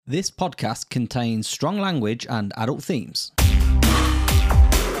This podcast contains strong language and adult themes.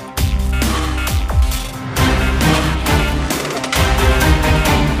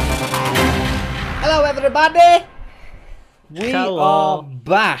 Hello, everybody. We Hello. are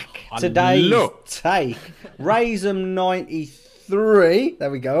back. Today's Hello. take Raisum 93. There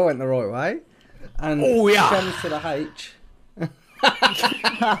we go. I went the right way. And Oh, yeah. Shem to the H.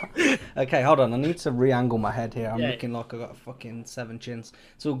 Okay, hold on. I need to re-angle my head here. I'm Yeah. looking like I got fucking 7 chins.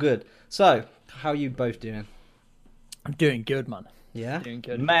 It's all good. So, how are you both doing? I'm doing good, man. Yeah. Doing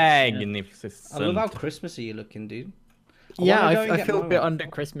good. Magnificent. I love how Christmassy you're looking, dude. Yeah, wanna go and I get feel a mine. bit under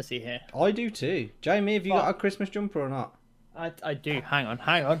Christmassy here. I do too. Jamie, have you got a Christmas jumper or not? I do. Hang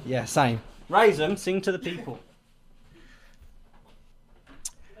on. Yeah, same. Raisum, sing to the people.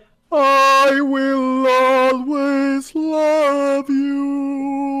 I will always love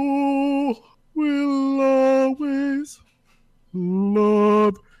you. Will always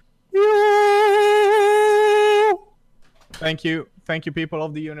love you. Thank you, people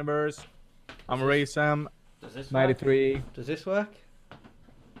of the universe. I'm Ray Sam, Does this work? 93. Does this work?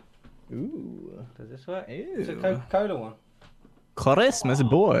 Ooh, Does this work? Ew. It's a Coca-Cola one. Christmas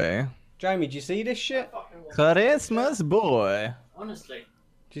boy. Jamie, do you see this shit? Christmas boy. Honestly.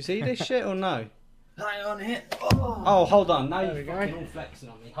 Do you see this shit or no? Hang on here. Oh, hold on. Now There you're we go. fucking all flexing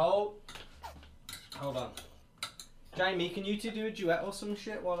on me. Hold on. Jamie, can you two do a duet or some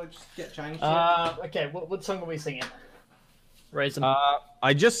shit while I just get changed? Okay. What song are we singing? Raisin.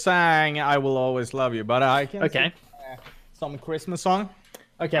 I just sang "I Will Always Love You," but I can Okay. sing, some Christmas song.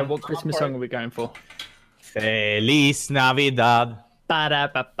 Okay. What Christmas song are we going for? Feliz Navidad,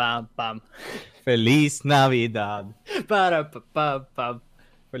 Ba-da-ba-bam-bam. Feliz Navidad, Ba-da-ba-bam-bam.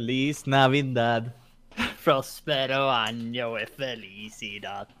 Feliz Navidad. Prospero año e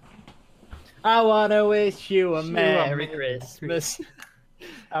felicidad. I wanna wish you a Merry Christmas.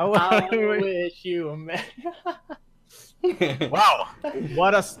 I wish you a Merry. Wow,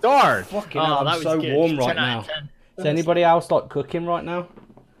 what a start! Fucking hell, I'm that was so good. warm right 10 out now. of 10. Is anybody else like cooking right now?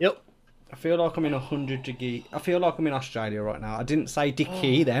 Yep. I feel like I'm in 100 degree. I feel like I'm in Australia right now. I didn't say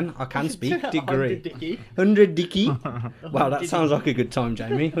dicky then. I can speak 100 degree. Dicky. 100 dicky. Wow, that sounds like a good time,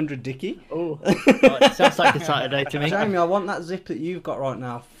 Jamie. 100 dicky. Oh, it sounds like a Saturday to me. Jamie, I want that zip that you've got right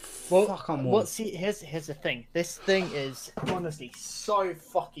now. Well, Fuck, I'm warm. well, see, here's the thing. This thing is honestly so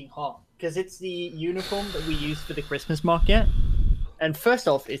fucking hot because it's the uniform that we use for the Christmas market. And first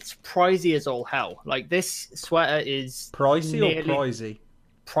off, it's pricey as all hell. Like this sweater is Pricey or nearly pricey?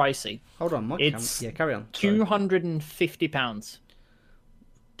 pricey. Hold on, Mike. It's Yeah, carry on. £250.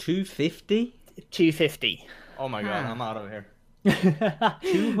 250? 250. Oh my god, I'm out of here.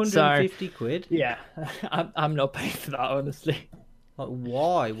 250 quid? Yeah, I'm not paying for that honestly. Like,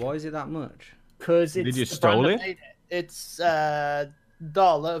 why? Why is it that much? Because it's Did you the stole brand that it? made It's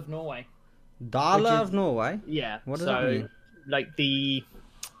Dala of Norway. Dala Which is- of Norway? Yeah. What does so, that mean? Like the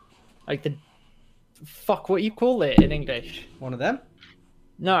fuck, what you call it in English? One of them?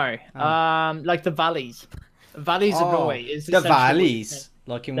 No, like the valleys. Valleys of Norway is the essentially- valleys.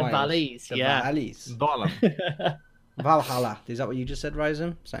 Like in The Wales. valleys, The yeah. valleys. Dalan. Valhalla. Is that what you just said,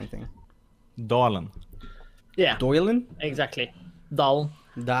 Raisin? Same thing. Dalan. Yeah, Doylan? exactly. Dal.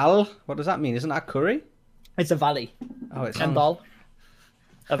 Dal? What does that mean? Isn't that curry? It's a valley. Oh, it's And Dal.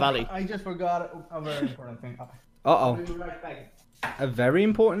 A valley. I just forgot a very important thing. Uh-oh. A very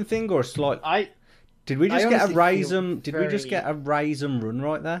important thing or a slight... Did we just I get a honestly feel raisin? Did we just very- get a raisin run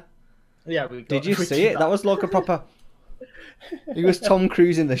right there? Yeah, Did you see it? That was like a proper. He was Tom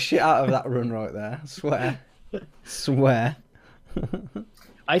Cruising the shit out of that run right there. Swear.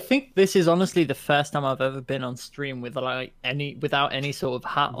 I think this is honestly the first time I've ever been on stream with without any sort of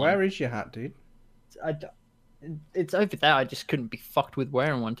hat on. Where is your hat, dude? It's over there. I just couldn't be fucked with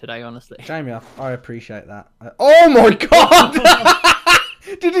wearing one today, honestly. Jamie, I appreciate that. Oh my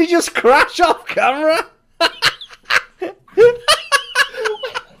god! Did he just crash off camera?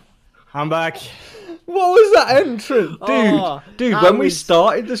 I'm back. What was that entrance? Oh, Dude, that when we was-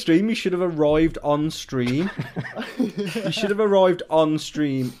 started the stream, you should have arrived on stream. You should have arrived on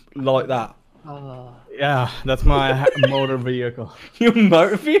stream like that. Yeah, that's my motor vehicle. Your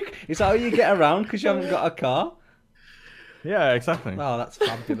motor vehicle? Is that how you get around because you haven't got a car? Yeah, exactly. Oh, that's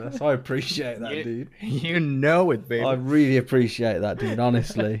fabulous. I appreciate that, dude. You know it, baby. I really appreciate that, dude.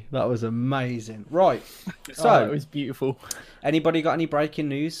 Honestly, that was amazing. Right. So, Oh, it was beautiful. anybody got any breaking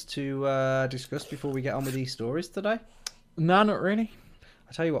news to discuss before we get on with these stories today? No, not really.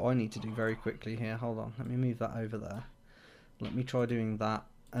 I'll tell you what I need to do very quickly here. Hold on. Let me move that over there. Let me try doing that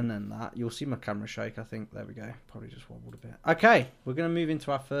and then that. You'll see my camera shake, I think. There we go. Probably just wobbled a bit. Okay, we're going to move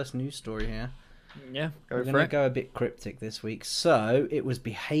into our first news story here. Yeah, We're go going for to it. go a bit cryptic this week. So, it was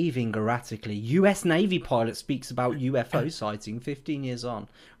behaving erratically. US Navy pilot speaks about UFO sighting 15 years on.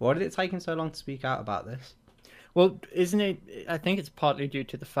 Why did it take him so long to speak out about this? Well, isn't it? I think it's partly due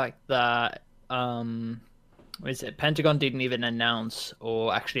to the fact that what is it? Pentagon didn't even announce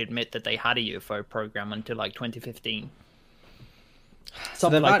or actually admit that they had a UFO program until like 2015. So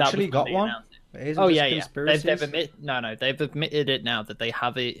they've like that actually was when got they one? announced it. It isn't Oh just yeah, yeah. conspiracies? They've admitted it now that they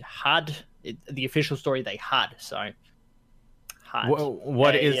have the official story they had. So had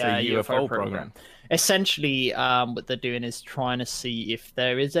What is a UFO program? Essentially, what they're doing is trying to see if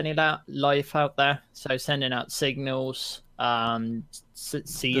there is any life out there. So sending out signals,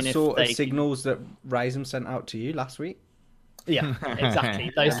 seeing The if sort they of can- signals that Raisin sent out to you last week? Yeah,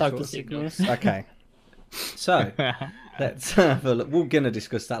 exactly. Those Sort type of of signals. Okay. So, let's have a look. We're going to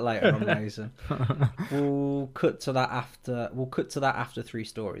discuss that later on, Raisin. We'll cut to that after 3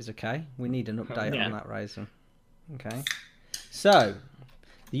 stories, okay? We need an update Yeah. on that, Raisin. Okay. So,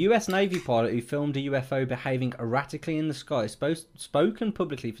 the US Navy pilot who filmed a UFO behaving erratically in the sky spoken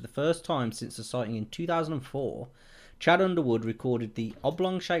publicly for the first time since the sighting in 2004. Chad Underwood recorded the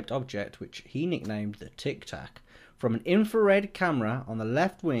oblong-shaped object, which he nicknamed the Tic Tac, from an infrared camera on the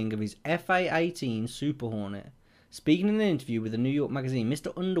left wing of his FA-18 Super Hornet. Speaking in an interview with the New York Magazine,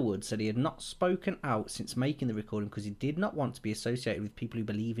 Mr. Underwood said he had not spoken out since making the recording because he did not want to be associated with people who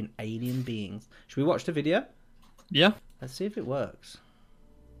believe in alien beings. Should we watch the video? Yeah. Let's see if it works.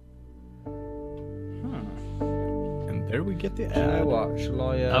 And there we get the Do you know ad. what? Shall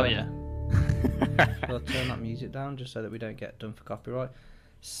I? Oh yeah. Shall I turn that music down just so that we don't get done for copyright?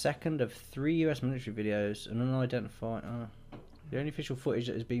 Second of 3 US military videos, an unidentified. The only official footage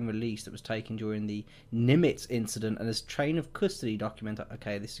that has been released that was taken during the Nimitz incident and as chain of custody document.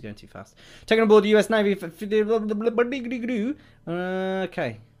 Okay, this is going too fast. Taken aboard the US Navy.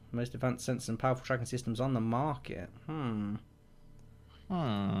 Okay, most advanced sensors and powerful tracking systems on the market. AT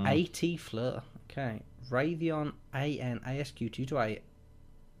FLIR. Okay, Raytheon AN ASQ 228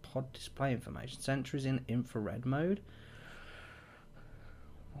 pod display information. Sensor is in infrared mode.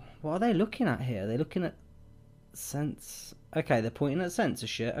 What are they looking at here? They're looking at sense. Okay, they're pointing at sensor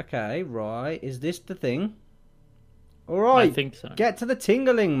shit. Okay, right. Is this the thing? All right. I think so. Get to the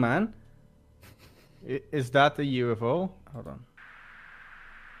tingling, man. Is that the UFO? Hold on.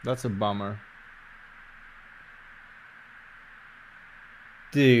 That's a bummer.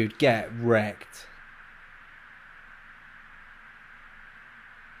 Dude, get wrecked.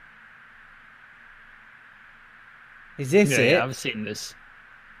 Is this it? Yeah, I've seen this.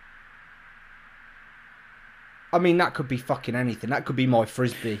 I mean, that could be fucking anything. That could be my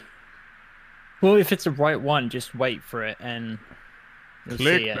frisbee. Well, if it's the right one, just wait for it and you'll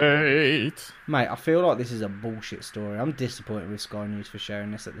see it. Clickbait. Mate, I feel like this is a bullshit story. I'm disappointed with Sky News for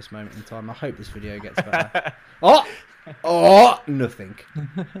sharing this at this moment in time. I hope this video gets better. Nothing.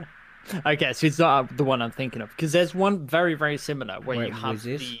 Okay, so it's not the one I'm thinking of because there's one very, very similar where Wait, you have was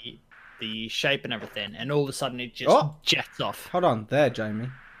this? the shape and everything, and all of a sudden it just Oh! jets off. Hold on, there, Jamie.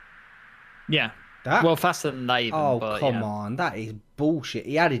 Yeah, That. well, faster than that even. Oh, but, come yeah. on. That is bullshit.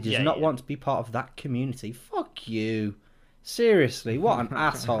 He added, does Yeah, not yeah. want to be part of that community. Fuck you. Seriously, what an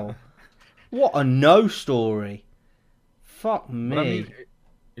asshole. What a no story. Fuck me. But I mean,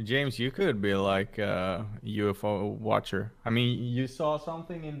 James, you could be like a UFO watcher. I mean, you saw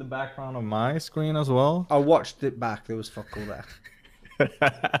something in the background of my screen as well. I watched it back. There was fuck all there.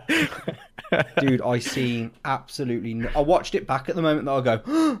 Dude, I seen absolutely no... I watched it back at the moment that I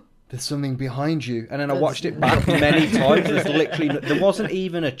go, there's something behind you. And then I watched it back many times. There's literally... There wasn't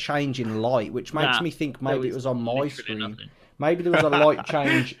even a change in light, which makes Nah, me think there maybe it was on my literally screen. nothing. Maybe there was a light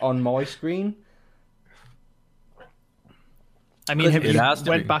change on my screen. I mean, have It you has to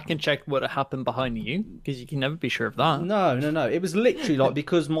went be. back and checked what happened behind you? Because you can never be sure of that. No. It was literally like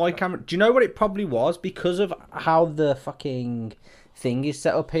because my camera... Do you know what it probably was? Because of how the fucking thing is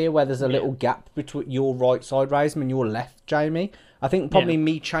set up here, where there's a little gap between your right side, Raisman, and your left, Jamie. I think probably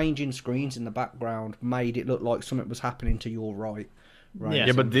me changing screens in the background made it look like something was happening to your right. Right. Yeah.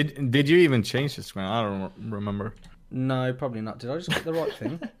 Yeah, but did you even change the screen? I don't remember. No, probably not. Did I just get the right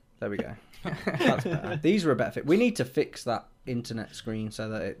thing? There we go. That's better. These are a better fit. We need to fix that internet screen so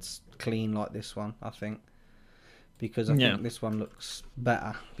that it's clean like this one, I think. Because I think this one looks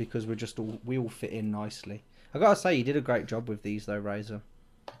better because we all fit in nicely. I gotta say, you did a great job with these though, Razor.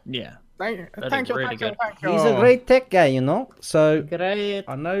 Yeah. Thank you. That Thank is you. really Thank you. good. Thank you. He's a great tech guy, you know. So Great.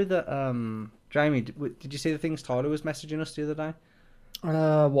 I know that Jamie, did you see the things Tyler was messaging us the other day?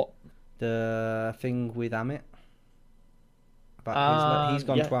 What? The thing with Amit. But he's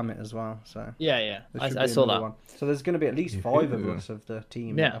gone yeah. to Amit as well, so Yeah. there should I be saw another that. one. So there's going to be at least 5 of Ooh. us of the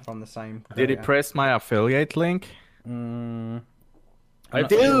team Yeah. that are from the same. Did he area. press my affiliate link? I'm I not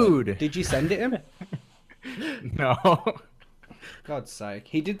sure. Dude! Did you send it him? No. God's sake.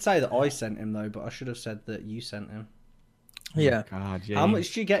 He did say that I sent him though, but I should have said that you sent him. Yeah. God, James. How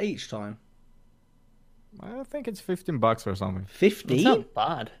much do you get each time? I think it's $15 or something. It's 15? not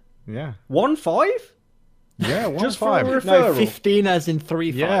bad. Yeah. 1.5? Yeah, one Just for a five. referral? No, 15 as in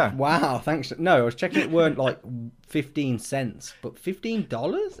 3 5. Yeah. Wow, thanks. No, I was checking it weren't like 15 cents, but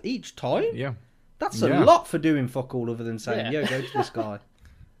 $15 each time? Yeah. That's Yeah. a lot for doing fuck all other than saying, Yeah. yo, go to this guy.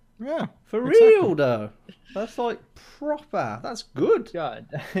 Yeah. For Exactly. real though. That's like proper. That's good. God.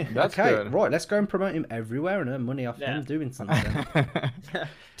 That's okay, good. right, let's go and promote him everywhere and earn money off Yeah. him doing something.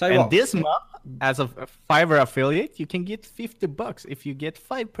 Tell you And what, this month, as a Fiverr affiliate, you can get $50 if you get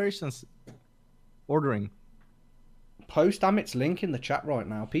 5 persons ordering. post Amit's link in the chat right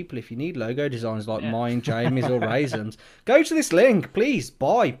now. People, if you need logo designs like Yeah. mine, Jamie's, or Raisin's, go to this link. Please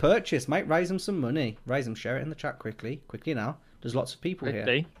buy, purchase, make Raisin some money. Raisin, share it in the chat quickly. Quickly now. There's lots of people here.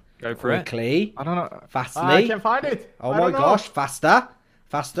 Quickly. Go for it. Quickly. I don't know. Fastly. I can't find it. Oh I my don't know. gosh, faster.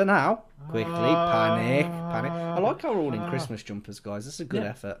 Faster now. Quickly. Panic. Panic. I like how we're all in Christmas jumpers, guys. This is a good Yeah.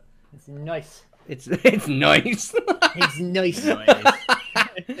 effort. It's nice. It's nice. It's nice.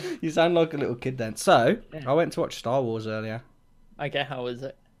 You sound like a little kid then. So, Yeah. I went to watch Star Wars earlier. Okay, how was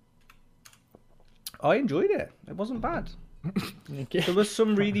it? I enjoyed it. It wasn't bad. There was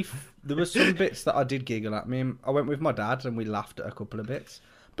some bits that I did giggle at. I went with my dad and we laughed at a couple of bits.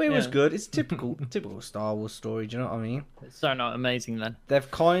 But it was Yeah. good. It's typical Star Wars story, do you know what I mean? It's so not amazing then.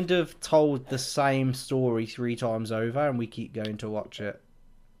 They've kind of told the same story 3 times over and we keep going to watch it.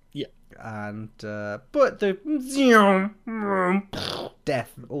 Yeah. And but the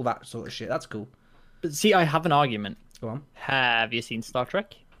death, all that sort of shit, that's cool. But see, I have an argument. Go on. Have you seen Star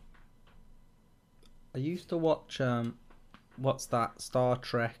Trek? I used to watch what's that Star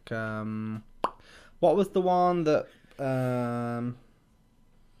Trek what was the one that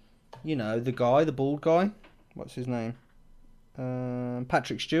you know, the bald guy, what's his name,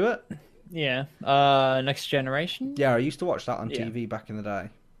 Patrick Stewart. Yeah. Next Generation? Yeah, I used to watch that on Yeah. TV back in the day,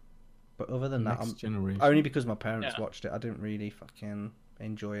 but other than that, Next generation. only because my parents Yeah. watched it, I didn't really fucking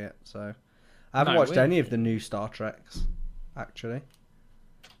enjoy it, so I haven't No, watched we- any of the new Star Treks actually.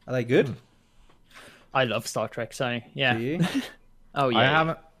 Are they good? I love Star Trek, so yeah. Do you? Oh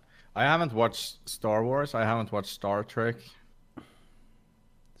yeah. I haven't watched Star Wars. I haven't watched Star Trek.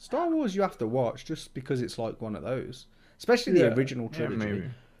 Star Wars you have to watch just because it's like one of those, especially the original Yeah, trilogy. maybe.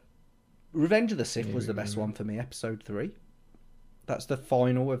 Revenge of the Sith was the best one for me, episode 3. That's the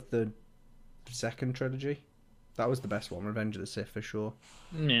final of the second trilogy. That was the best one, Revenge of the Sith for sure.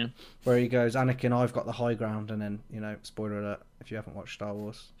 Yeah. Where he goes, Anakin, I've got the high ground, and then, you know, spoiler alert, if you haven't watched Star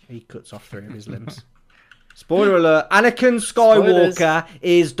Wars, he cuts off 3 of his limbs. Spoiler alert, Anakin Skywalker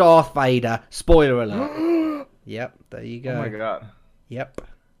is Darth Vader. Spoiler alert. Yep, there you go. Oh my god. Yep.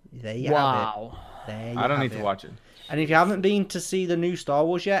 There you have Wow. it. There you I don't have need to it. watch it. And if you haven't been to see the new Star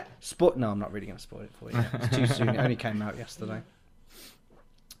Wars yet, no, I'm not really going to spoil it for you. It's too soon. It only came out yesterday.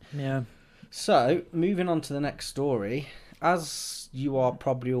 Yeah. So, moving on to the next story. As you are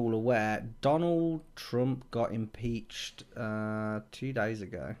probably all aware, Donald Trump got impeached 2 days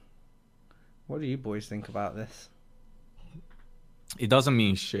ago. What do you boys think about this? It doesn't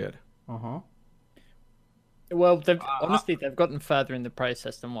mean shit. Uh-huh. Well, honestly, they've gotten further in the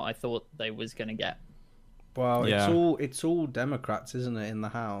process than what I thought they was gonna get. Well, Yeah. it's all Democrats, isn't it, in the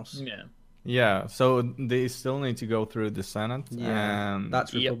House? Yeah. Yeah, so they still need to go through the Senate. Yeah, and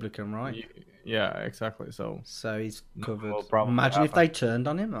that's Yep. Republican, right? yeah, exactly. So So he's covered. will probably Imagine if happen. they turned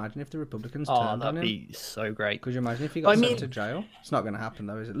on him. Imagine if the Republicans Oh, turned on that'd him. be so great. Could you imagine if he got I sent mean- to jail? It's not going to happen,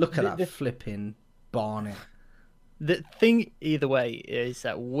 though, is it? Look at that The- flipping Barney. The thing, either way, is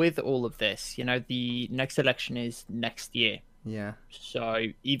that with all of this, you know, the next election is next year. Yeah. So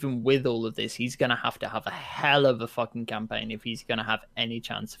even with all of this, he's gonna have to have a hell of a fucking campaign if he's gonna have any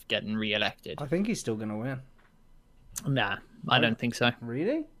chance of getting re-elected. I think he's still going to win. Nah, I don't think so.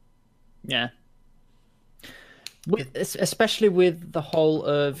 Really? Yeah. Especially with the whole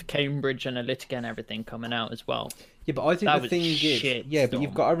of Cambridge Analytica and everything coming out as well. Yeah, but I think That the was thing is, shit yeah, but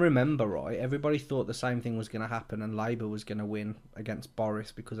you've storm. got to remember, right? Everybody thought the same thing was going to happen, and Labour was going to win against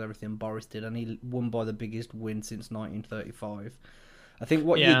Boris because everything Boris did, and he won by the biggest win since 1935. I think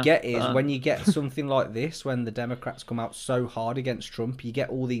what you Yeah, get is but- when you get something like this, when the Democrats come out so hard against Trump, you get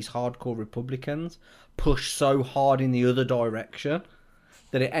all these hardcore Republicans push so hard in the other direction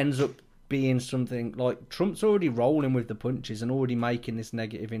that it ends up being something like Trump's already rolling with the punches and already making this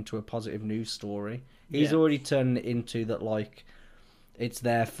negative into a positive news story. He's already turning it into that, like, it's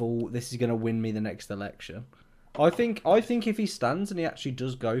their fault. This is going to win me the next election. I think if he stands and he actually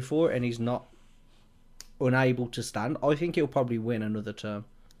does go for it and he's not unable to stand, I think he'll probably win another term.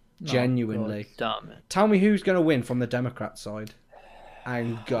 Genuinely. Damn it. Tell me who's going to win from the Democrat side.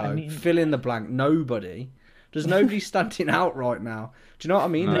 And go. Fill in the blank. Nobody. There's nobody standing out right now. Do you know what I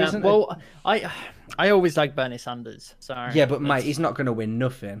mean? There isn't I always like Bernie Sanders. So yeah, but mate, he's not going to win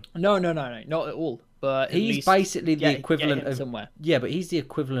nothing. No, not at all. But he's basically the equivalent of somewhere. Yeah, but he's the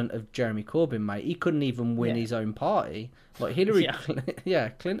equivalent of Jeremy Corbyn, mate. He couldn't even win his own party. Like Hillary,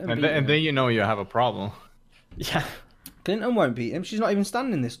 Clinton. And then you know you have a problem. Yeah, Clinton won't beat him. She's not even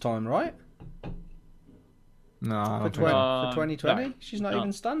standing this time, right? No, I don't For think so. 2020, no, she's not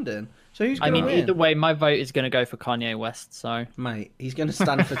even standing. So who's going I to mean, win? either way, my vote is going to go for Kanye West. So, Mate, he's going to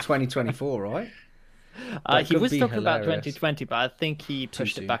stand for 2024, right? he was be talking about hilarious. 2020, but I think he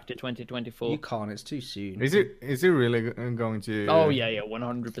pushed soon. it back to 2024. You can't. It's too soon. Is he really going to? Oh yeah,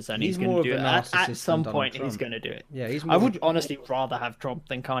 100%. He's more going to of do a it. narcissist At some than point, Donald he's Trump. going to do it. Yeah, he's. I would honestly rather have Trump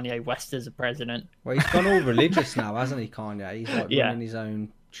than Kanye West as a president. Well, he's gone all religious now, hasn't he, Kanye? He's like Yeah. running his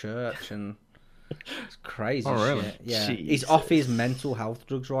own church and it's crazy. Oh, really? Shit. Yeah, he's Jesus. off his mental health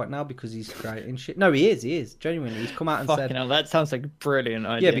drugs right now because he's creating shit. No, he is. Genuinely, he's come out and Fucking said, hell, that sounds like a brilliant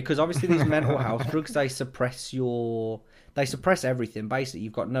idea. yeah, because obviously these mental health drugs they suppress everything. Basically,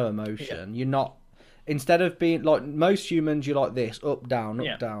 you've got no emotion. You're not. Instead of being like most humans, you're like this, up, down,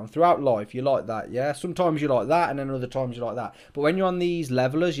 down. Throughout life, you're like that, yeah? Sometimes you're like that, and then other times you're like that. But when you're on these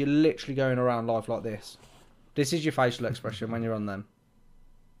levelers, you're literally going around life like this. This is your facial expression when you're on them.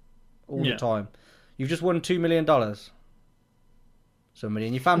 All the time. You've just won $2 million. Somebody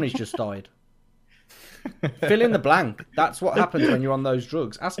in your family's just died. Fill in the blank. That's what happens when you're on those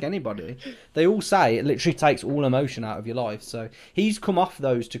drugs. Ask anybody. They all say it literally takes all emotion out of your life. So he's come off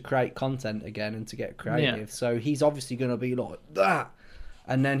those to create content again and to get creative. Yeah. So he's obviously going to be like that.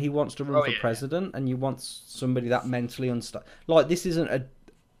 And then he wants to run for president, and you want somebody that mentally unstable. Like, this isn't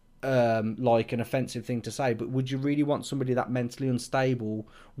like an offensive thing to say, but would you really want somebody that mentally unstable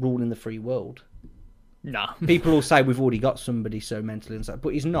ruling the free world? No. People will say we've already got somebody so mentally unstable,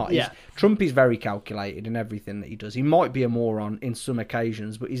 but he's not. Trump is very calculated in everything that he does. He might be a moron in some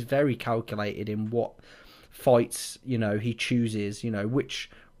occasions, but he's very calculated in what fights, he chooses, which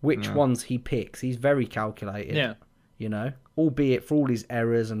ones he picks. He's very calculated. Yeah. Albeit for all his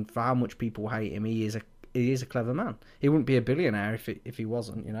errors and for how much people hate him, he is a clever man. He wouldn't be a billionaire if he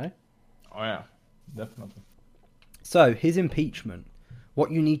wasn't, Oh yeah, definitely. So his impeachment. What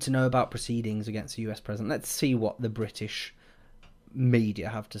you need to know about proceedings against the US president. Let's see what the British media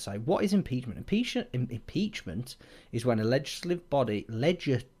have to say. What is impeachment? Impeachment is when a legislative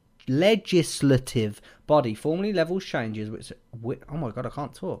body formally levels changes which oh my god, I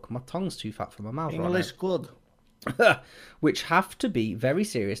can't talk. My tongue's too fat for my mouth. English good. Which have to be very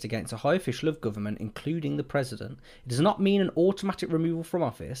serious against a high official of government, including the president. It does not mean an automatic removal from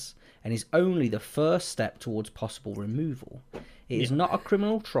office and is only the first step towards possible removal. It is not a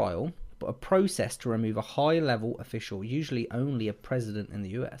criminal trial, but a process to remove a high-level official, usually only a president in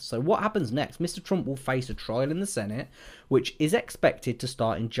the US. So what happens next? Mr. Trump will face a trial in the Senate, which is expected to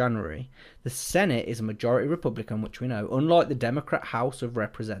start in January. The Senate is a majority Republican, which we know, unlike the Democrat House of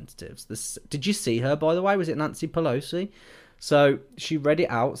Representatives. Did you see her, by the way? Was it Nancy Pelosi? So she read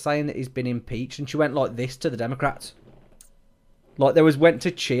it out, saying that he's been impeached, and she went like this to the Democrats. Like, went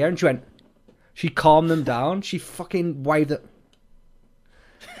to cheer, and she calmed them down. She fucking waved it.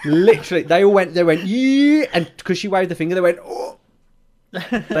 Literally, they went, yeah, and because she waved the finger, they went, oh.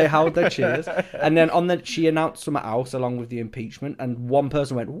 They held their cheers, and then she announced something else along with the impeachment, and one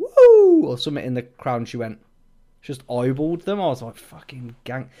person went, woo, or something in the crowd, and she just eyeballed them. I was like, fucking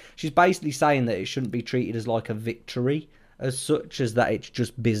gang. She's basically saying that it shouldn't be treated as like a victory as such, as that it's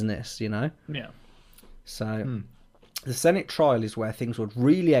just business, Yeah. So, the Senate trial is where things would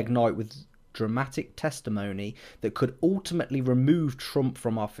really ignite with dramatic testimony that could ultimately remove Trump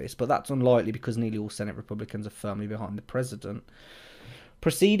from office, but that's unlikely because nearly all Senate Republicans are firmly behind the president.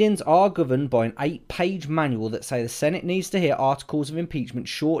 Proceedings are governed by an 8-page manual that say the Senate needs to hear articles of impeachment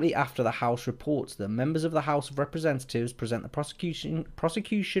shortly after the House reports them. Members of the House of Representatives present the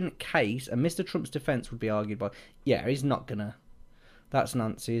prosecution case, and Mr. Trump's defense would be argued by... Yeah, he's not gonna... That's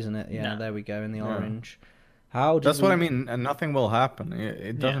Nancy, isn't it? Yeah, no. There we go, in the orange. How did That's what I we- mean. And nothing will happen.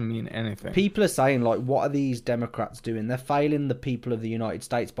 It doesn't mean anything. People are saying, like, what are these Democrats doing? They're failing the people of the United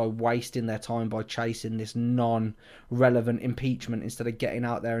States by wasting their time by chasing this non-relevant impeachment instead of getting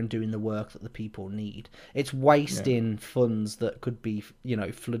out there and doing the work that the people need. It's wasting funds that could be,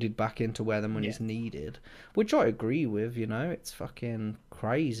 flooded back into where the money's needed, which I agree with, It's fucking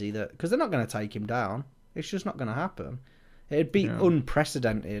crazy that... Because they're not going to take him down. It's just not going to happen. It'd be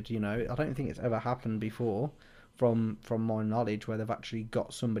unprecedented, I don't think it's ever happened before. From my knowledge, where they've actually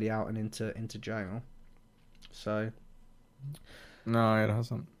got somebody out and into jail. So, No, it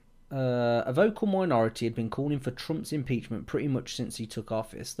hasn't. a vocal minority had been calling for Trump's impeachment pretty much since he took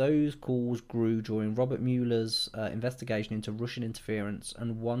office. Those calls grew during Robert Mueller's investigation into Russian interference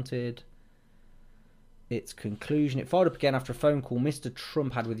and wanted its conclusion. It fired up again after a phone call Mr.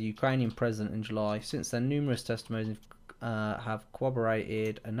 Trump had with the Ukrainian president in July. Since then, numerous testimonies have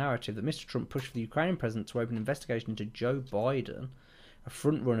corroborated a narrative that Mr. Trump pushed for the Ukrainian president to open an investigation into Joe Biden, a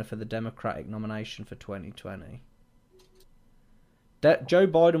front-runner for the Democratic nomination for 2020. Joe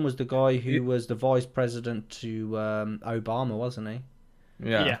Biden was the guy who was the vice president to Obama, wasn't he?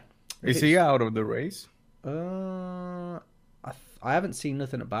 Yeah. Is he out of the race? I haven't seen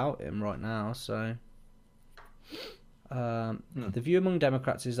nothing about him right now, so... The view among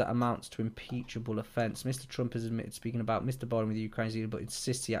Democrats is that amounts to impeachable offence. Mr. Trump has admitted speaking about Mr. Biden with the Ukrainian leader, but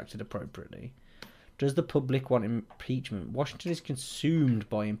insists he acted appropriately. Does the public want impeachment? Washington is consumed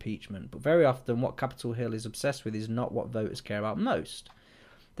by impeachment, but very often what Capitol Hill is obsessed with is not what voters care about most.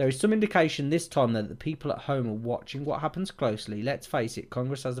 There is some indication this time that the people at home are watching what happens closely. Let's face it,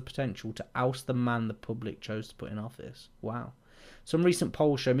 Congress has the potential to oust the man the public chose to put in office. Wow. Some recent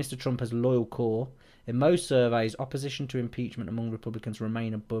polls show Mr. Trump has a loyal core. In most surveys, opposition to impeachment among Republicans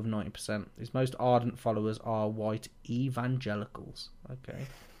remain above 90%. His most ardent followers are white evangelicals. Okay.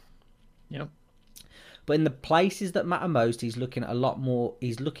 Yep. But in the places that matter most, he's looking a lot more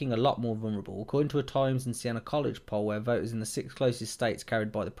vulnerable. According to a Times and Siena College poll, where voters in the 6 closest states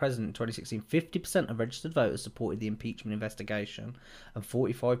carried by the president in 2016, 50% of registered voters supported the impeachment investigation, and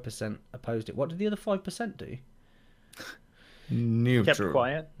 45% opposed it. What did the other 5% do? Neutral. Kept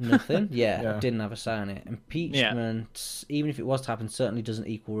quiet. Nothing. Yeah, Yeah. didn't have a say on it. Impeachment, even if it was to happen, certainly doesn't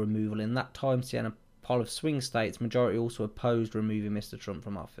equal removal. In that time, Siena poll of swing states, majority also opposed removing Mr. Trump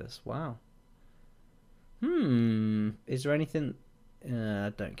from office. Wow. Is there anything?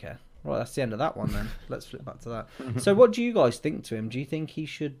 I don't care. Right, that's the end of that one then. Let's flip back to that. So, what do you guys think to him? Do you think he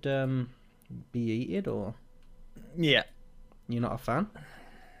should be eaten, or Yeah. you're not a fan?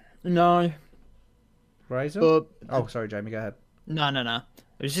 No. Razor? But Oh, sorry, Jamie. Go ahead. no. I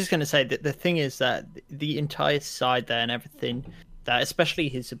was just going to say that the thing is that the entire side there and everything that especially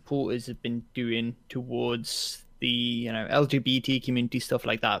his supporters have been doing towards the LGBT community, stuff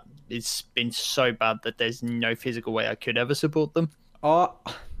like that, it's been so bad that there's no physical way I could ever support them.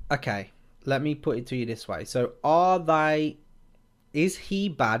 Okay, let me put it to you this way. So, is he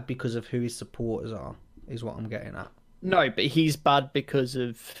bad because of who his supporters are? Is what I'm getting at. No, but he's bad because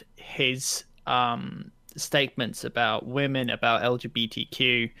of his statements about women, about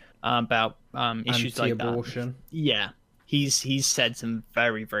LGBTQ, about issues like that. Anti-abortion. Yeah, he's said some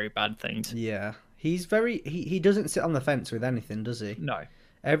very, very bad things. Yeah, he's very. He doesn't sit on the fence with anything, does he? No.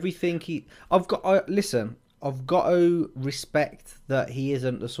 Everything I've got to respect that he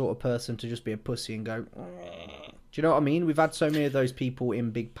isn't the sort of person to just be a pussy and go. Do you know what I mean? We've had so many of those people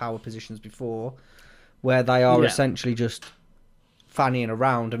in big power positions before, where they are essentially just fannying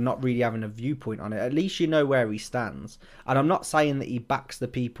around and not really having a viewpoint on it. At least you know where he stands. And I'm not saying that he backs the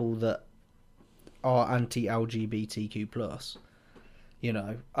people that are anti-LGBTQ plus,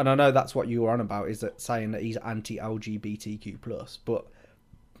 and I know that's what you were on about, is that saying that he's anti-LGBTQ plus, but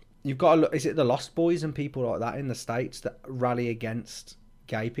you've got to look, is it the Lost Boys and people like that in the States that rally against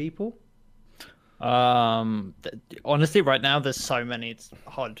gay people? Honestly, right now there's so many, it's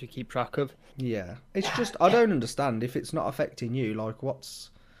hard to keep track of. Yeah, it's just I don't understand if it's not affecting you. Like,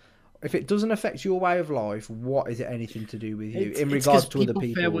 if it doesn't affect your way of life? What is it anything to do with you in regards to other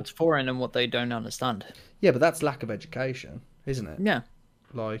people? Fear what's foreign and what they don't understand. Yeah, but that's lack of education, isn't it? Yeah.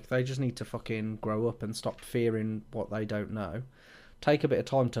 Like, they just need to fucking grow up and stop fearing what they don't know. Take a bit of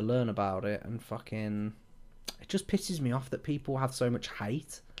time to learn about it and fucking... It just pisses me off that people have so much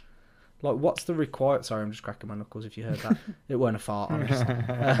hate. Like, what's the required... Sorry, I'm just cracking my knuckles if you heard that. It weren't a fart, honestly.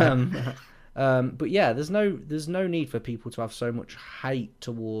 But yeah, there's no need for people to have so much hate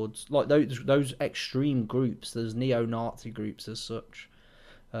towards... Like, those extreme groups, those neo-Nazi groups as such.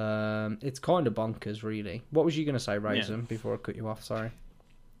 It's kind of bonkers, really. What was you going to say, Raisin, before I cut you off? Sorry.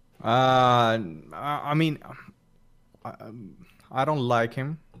 I mean, I don't like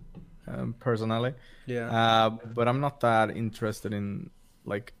him. personally. Yeah. But I'm not that interested in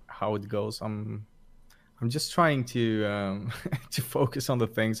like how it goes. I'm just trying to to focus on the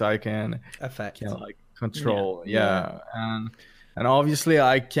things I can Effect. like control. Yeah. And obviously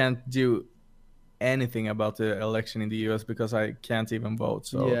I can't do anything about the election in the US because I can't even vote.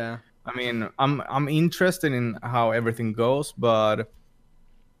 So Yeah. I mean, I'm interested in how everything goes, but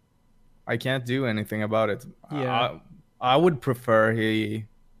I can't do anything about it. Yeah. I would prefer he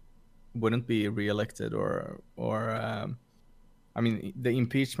wouldn't be reelected or I mean the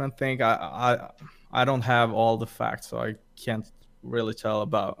impeachment thing. I don't have all the facts, so I can't really tell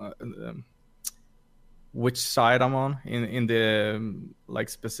about which side I'm on in the like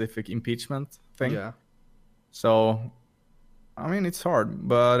specific impeachment thing. Yeah. So I mean it's hard,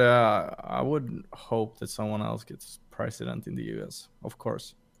 but I would hope that someone else gets president in the US, of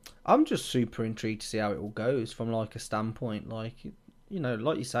course. I'm just super intrigued to see how it all goes from like a standpoint, like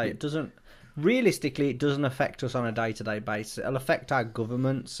like you say, it doesn't realistically it doesn't affect us on a day-to-day basis. It'll affect our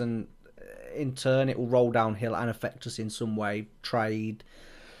governments, and in turn it will roll downhill and affect us in some way. Trade,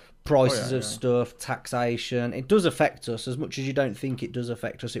 prices of stuff, taxation. It does affect us as much as you don't think it does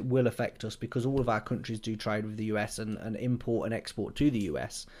affect us. It will affect us because all of our countries do trade with the US and import and export to the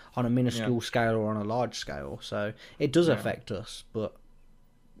US on a minuscule scale or on a large scale. So it does affect us, but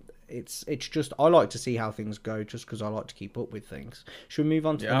it's just I like to see how things go just because I like to keep up with things. Should we move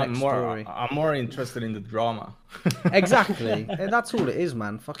on to the next story? I'm more interested in the drama. Exactly. That's all it is,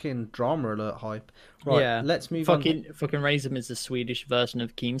 man. Fucking drama alert hype. Right, Yeah. let's move on. Fucking Razum is the Swedish version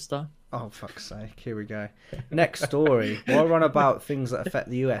of Keemstar. Oh, fuck's sake. Here we go. Next story. While we're on about things that affect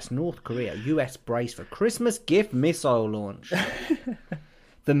the US, North Korea. US brace for Christmas gift missile launch.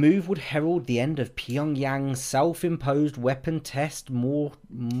 The move would herald the end of Pyongyang's self-imposed weapon test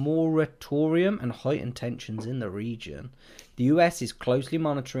moratorium and heightened tensions in the region. The US is closely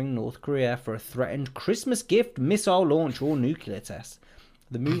monitoring North Korea for a threatened Christmas gift missile launch or nuclear test.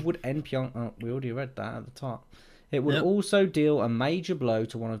 The move would end Pyongyang... Oh, we already read that at the top. It would also deal a major blow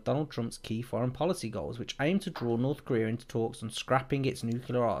to one of Donald Trump's key foreign policy goals, which aimed to draw North Korea into talks on scrapping its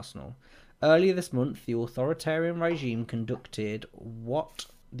nuclear arsenal. Earlier this month, the authoritarian regime conducted what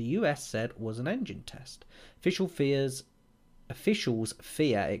the US said was an engine test. Officials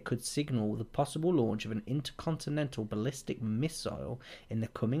fear it could signal the possible launch of an intercontinental ballistic missile in the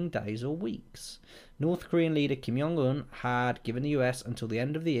coming days or weeks. North Korean leader Kim Jong-un had given the US until the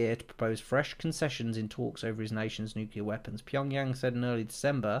end of the year to propose fresh concessions in talks over his nation's nuclear weapons. Pyongyang said in early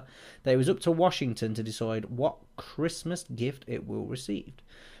December that it was up to Washington to decide what Christmas gift it will receive.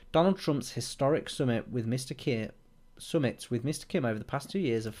 Donald Trump's historic summits with Mr. Kim over the past 2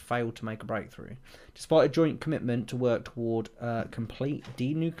 years have failed to make a breakthrough. Despite a joint commitment to work toward complete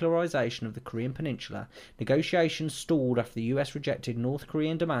denuclearization of the Korean Peninsula, negotiations stalled after the US rejected North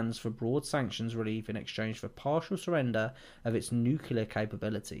Korean demands for broad sanctions relief in exchange for partial surrender of its nuclear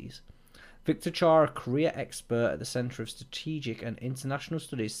capabilities. Victor Cha, a Korea expert at the Center of Strategic and International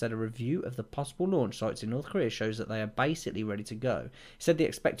Studies, said a review of the possible launch sites in North Korea shows that they are basically ready to go. He said the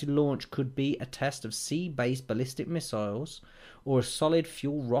expected launch could be a test of sea-based ballistic missiles or a solid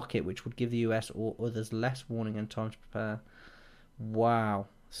fuel rocket, which would give the US or others less warning and time to prepare. Wow.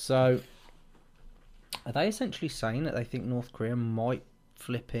 So, are they essentially saying that they think North Korea might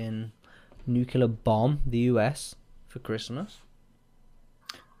flip in nuclear bomb the US for Christmas?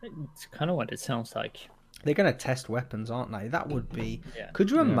 It's kind of what it sounds like. They're going to test weapons, aren't they? That would be... Yeah.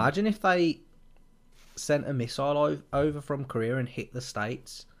 Could you imagine if they sent a missile over from Korea and hit the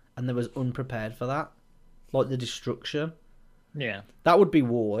States and they was unprepared for that? Like the destruction? Yeah. That would be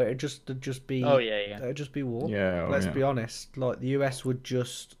war. It'd just be... Oh, yeah. It'd just be war. Yeah. Let's be honest. Like, the US would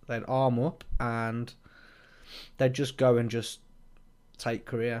just... They'd arm up and they'd just go and just take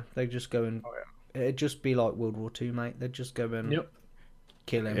Korea. They'd just go and... It'd just be like World War II, mate. They'd just go and... Yep.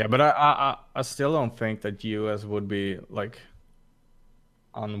 Kill him. Yeah, but I still don't think that US would be like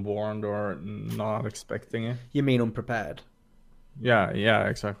unwarned or not expecting it. You mean unprepared? Yeah,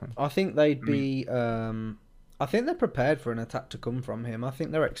 exactly. I think they'd be. I think they're prepared for an attack to come from him. I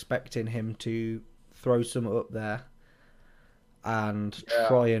think they're expecting him to throw some up there and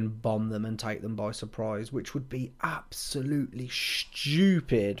try and bomb them and take them by surprise, which would be absolutely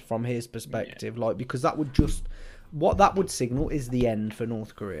stupid from his perspective. Like, because that would just... What that would signal is the end for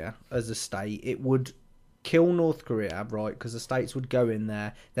North Korea as a state. It would kill North Korea, right? Because the states would go in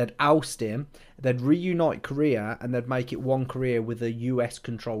there, they'd oust him, they'd reunite Korea, and they'd make it one Korea with a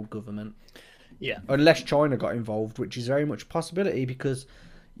US-controlled government. Yeah. Unless China got involved, which is very much a possibility because,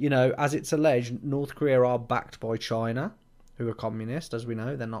 as it's alleged, North Korea are backed by China, who are communist, as we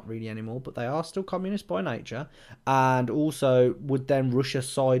know. They're not really anymore, but they are still communist by nature. And also, would then Russia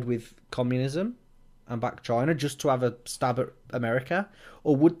side with communism and back China just to have a stab at America?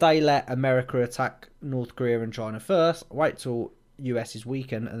 Or would they let America attack North Korea and China first, wait till US is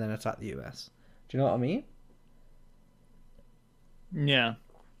weakened, and then attack the US? Do you know what I mean? Yeah.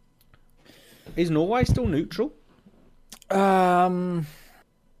 Is Norway still neutral?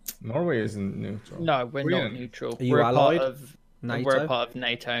 Norway isn't neutral. No, we're not Sweden. neutral. Are you we're allied? a part of NATO? We're a part of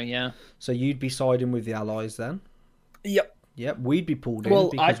NATO. Yeah. So you'd be siding with the Allies then? Yep. Yep, we'd be pulled in Well,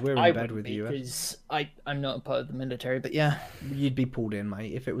 because we're in bed wouldn't with the be, US. because I'm not a part of the military, but yeah. You'd be pulled in,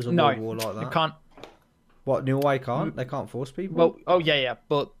 mate, if it was a No, world war like that. I can't. What, Norway can't? They can't force people? Well, oh yeah,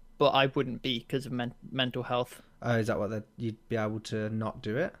 but I wouldn't be because of mental health. Oh, is that what you'd be able to not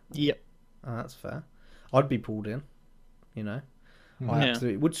do it? Yep. Oh, that's fair. I'd be pulled in, you know. Yeah.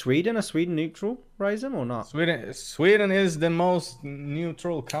 Absolutely. Would Sweden neutral, raise them or not? Sweden is the most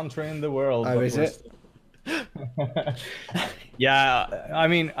neutral country in the world. Oh, but is it? Yeah, I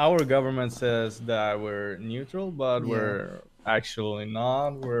mean, our government says that we're neutral, but we're actually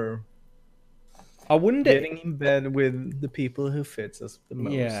not. We're I wouldn't getting in bed with the people who fits us the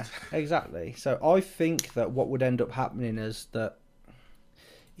most. Yeah, exactly. So I think that what would end up happening is that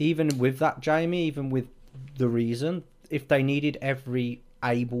even with that, Jamie, even with the reason, if they needed every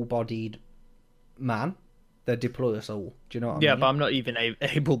able-bodied man, they'd deploy us all. Do you know what I mean? Yeah, but I'm not even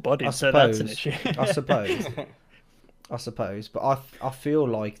able-bodied, I so that's an suppose. issue. I suppose. But I feel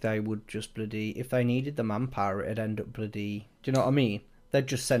like they would just bloody... If they needed the manpower, it'd end up bloody... Do you know what I mean? They'd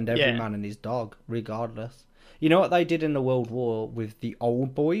just send every Yeah. man and his dog, regardless. You know what they did in the World War with the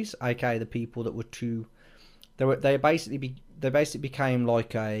old boys, aka the people that were too... They basically became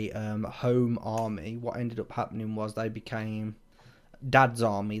like a home army. What ended up happening was they became Dad's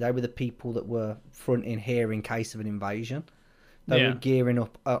army. They were the people that were fronting here in case of an invasion. They were gearing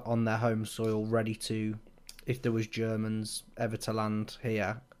up on their home soil, ready to, if there was Germans ever to land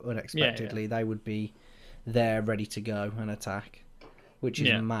here unexpectedly, they would be there ready to go and attack, which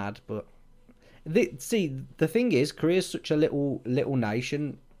is mad. But the thing is, Korea's such a little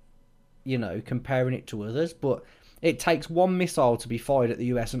nation, you know, comparing it to others, but it takes one missile to be fired at the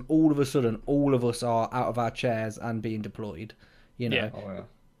US and all of a sudden all of us are out of our chairs and being deployed, you know.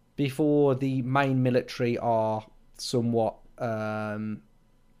 Before the main military are somewhat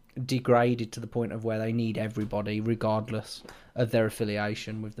degraded to the point of where they need everybody regardless of their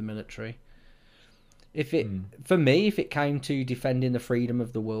affiliation with the military. For me, if it came to defending the freedom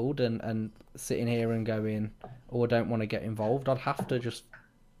of the world and sitting here and going, oh, I don't want to get involved, I'd have to just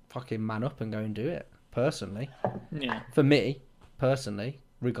fucking man up and go and do it, personally. Yeah. For me, personally,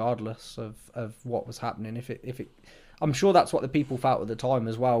 regardless of what was happening. If it I'm sure that's what the people felt at the time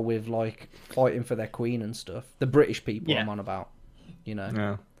as well, with like fighting for their queen and stuff. The British people I'm on about, you know.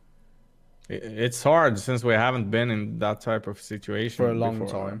 Yeah. It's hard since we haven't been in that type of situation For a long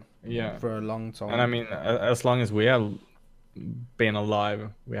before. time. Yeah. For a long time. And I mean, as long as we have been alive,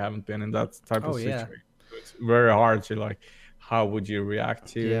 we haven't been in that type of yeah. situation. So it's very hard to like, how would you react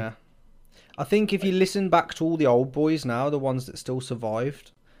to? Yeah. I think if you listen back to all the old boys now, the ones that still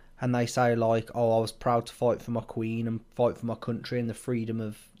survived, and they say like, oh, I was proud to fight for my queen and fight for my country and the freedom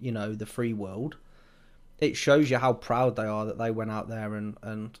of, you know, the free world. It shows you how proud they are that they went out there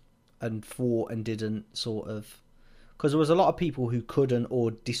and fought and didn't sort of... Because there was a lot of people who couldn't or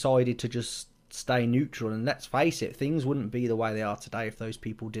decided to just stay neutral. And let's face it, things wouldn't be the way they are today if those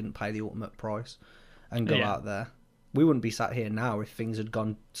people didn't pay the ultimate price and go out there. We wouldn't be sat here now if things had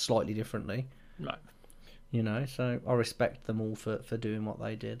gone slightly differently. Right. You know, so I respect them all for doing what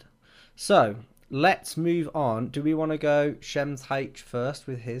they did. So, let's move on. Do we want to go Shems H first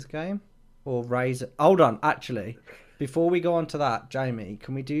with his game? Or Razor? Hold on, actually. Before we go on to that, Jamie,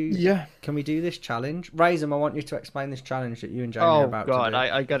 can we do this challenge? Razor, I want you to explain this challenge that you and Jamie are about to do.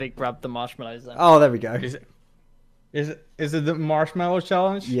 I gotta grab the marshmallows then. Oh, there we go. Is it the marshmallow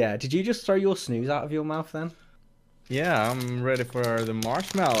challenge? Yeah, did you just throw your snooze out of your mouth then? Yeah, I'm ready for the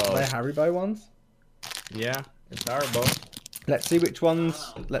marshmallow. They're Haribo ones? Yeah, it's Haribo. Let's see which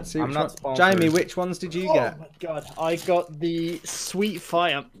ones. I'm not sponsored. Jamie, which ones did you get? Oh my god, I got the Sweet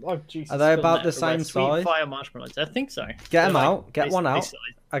Fire. Oh Jesus. Are they about the same size? Sweet Fire marshmallows. I think so. Get them They're out. Get one out. size.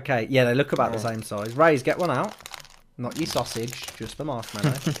 Okay, yeah, they look about the same size. Raze, get one out. Not your sausage, just the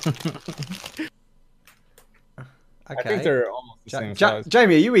marshmallow. I think they're almost the same size.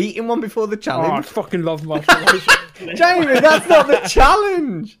 Jamie, are you eating one before the Oh, I challenge? fucking love marshmallows. Jamie, that's not the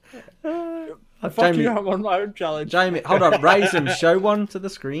challenge. I fucking have on my own challenge. Jamie, hold on. Raise them. Show one to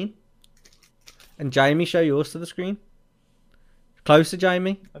the screen. And Jamie, show yours to the screen. Closer,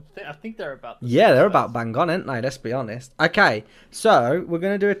 Jamie. I think they're about. The Yeah, same they're size. about bang on, aren't they? Let's be honest. Okay, so we're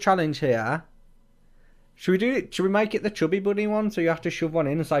gonna do a challenge here. Should we do it? Should we make it the Chubby Bunny one? So you have to shove one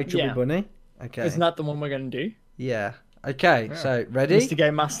in and say Chubby Yeah. Bunny. Okay. Isn't that the one we're gonna do? Yeah. Okay. So ready? Mr.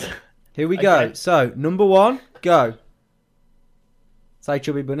 Game Master. Here we go. Okay. So number 1, go. Say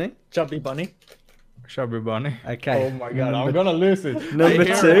Chubby Bunny. Chubby Bunny. Chubby Bunny. Okay. Oh my god, I'm gonna lose it. Number I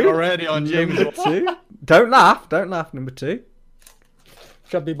hear 2. it already on James. Number 2. Don't laugh. Don't laugh. Number 2.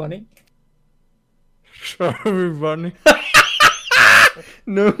 Chubby Bunny. Chubby Bunny.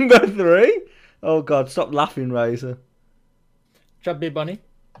 Number 3. Oh God! Stop laughing, Razor. Chubby Bunny.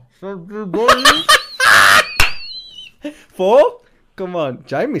 Chubby Bunny. 4. Come on,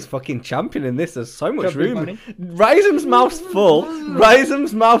 Jamie's fucking championing this. There's so much Chubby room. Bunny. Raisin's mouth's full.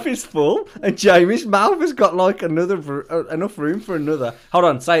 Raisin's mouth is full, and Jamie's mouth has got like enough room for another. Hold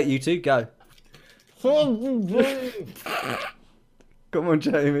on, say it, you two. Go. Come on,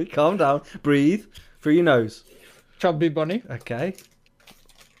 Jamie. Calm down. Breathe through your nose. Chubby Bunny. Okay.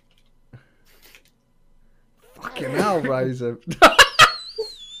 Fucking hell, Raisin.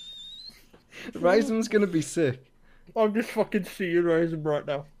 Raisin's gonna be sick. I'm just fucking seeing Raisin right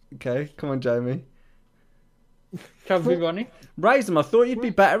now. Okay, come on, Jamie. Chubby Bunny. Raisin, I thought you'd be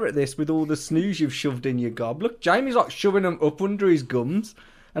better at this with all the snooze you've shoved in your gob. Look, Jamie's like shoving them up under his gums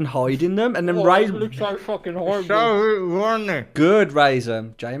and hiding them, and then Oh, Raisin. that looks so fucking horrible. Chubby Bunny. Good,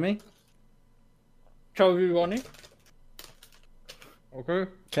 Raisin. Jamie. Chubby Bunny. Okay.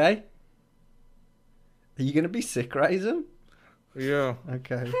 Okay. Are you gonna be sick, Raisin? Yeah.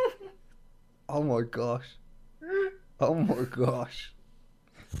 Okay. Oh my gosh. Oh my gosh.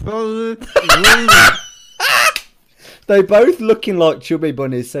 They both looking like chubby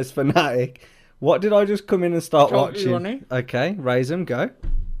bunnies, says Fanatic. What did I just come in and start Chubby watching? bunny. Okay, Raisin, go.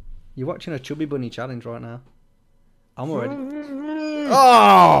 You're watching a chubby bunny challenge right now. I'm already.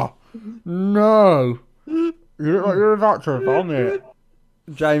 Oh no! You're about to vomit.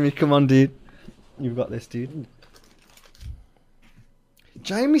 Jamie, come on, dude. You've got this, dude.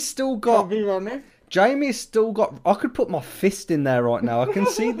 Jamie's still got. Chubby Bunny. Jamie's still got. I could put my fist in there right now. I can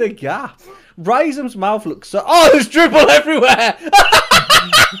see the gap. Raisin's mouth looks so. Oh, there's dribble everywhere.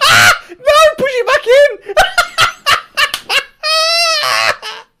 No, push it back in.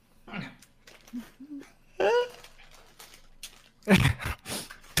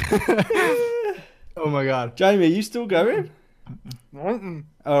 Oh my god. Jamie, are you still going? All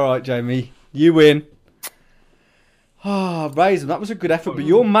right, Jamie, you win. Oh, Raisin, that was a good effort, but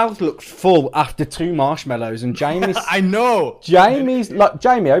your mouth looks full after 2 marshmallows, and Jamie's. I know. Jamie's like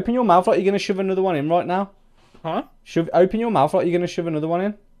Jamie. Open your mouth like you're gonna shove another one in right now. Huh? Open your mouth like you're gonna shove another one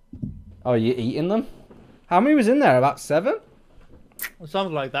in. Oh, you're eating them. How many was in there? About 7.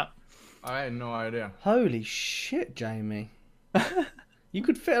 Something like that. I had no idea. Holy shit, Jamie. You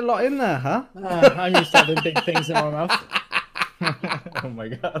could fit a lot in there, huh? I'm used to having big things in my mouth. Oh my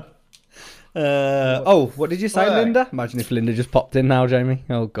god. What did you say, What? Linda? Imagine if Linda just popped in now, Jamie.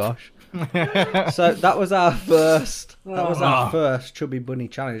 Oh gosh. So that was our first. That was our first chubby bunny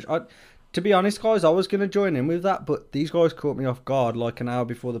challenge. To be honest, guys, I was going to join in with that, but these guys caught me off guard like an hour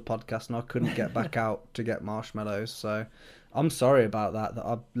before the podcast, and I couldn't get back out to get marshmallows. So I'm sorry about that. That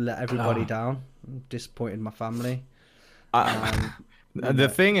I let everybody down. Disappointed my family. The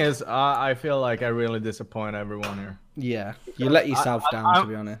thing is, I feel like I really disappoint everyone here. Yeah, you let yourself down. To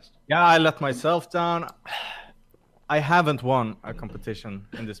be honest. Yeah, I let myself down. I haven't won a competition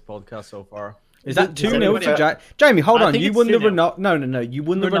in this podcast so far. Is that Does 2-0 anybody- to Jamie? Hold I on. think You it's won the 2-0. Ronaldo. No. You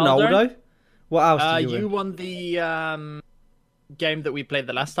won the Ronaldo? Ronaldo. What else did you You win? won the game that we played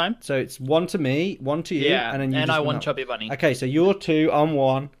the last time. So it's 1 to me, 1 to you, Yeah, and then you just I won out. Chubby Bunny. Okay, so you're 2, I'm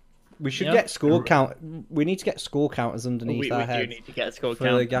 1. We should Yeah. get score count. We need to get score counters underneath We our do heads need to get a score for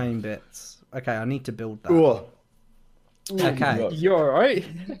the count. game bits. Okay, I need to build that. Cool. Okay, You're alright.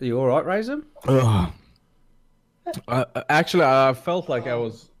 are you all right, Raisin? Actually, I felt like I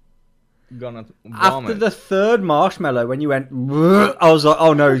was gonna vomit. After the 3rd marshmallow, when you went, I was like,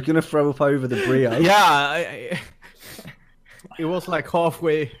 oh no, he's gonna throw up over the brio. Yeah, it was like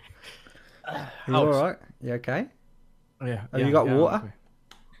halfway. you all right? You okay? Yeah. Have you got water? okay.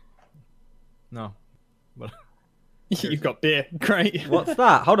 No. But You've got beer. Great. What's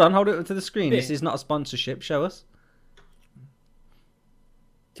that? Hold on, hold it to the screen. This Yeah. is not a sponsorship. Show us.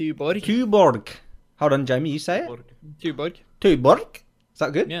 Tuborg. Tuborg. Hold on, Jamie, you say it. Tuborg. Tuborg. Is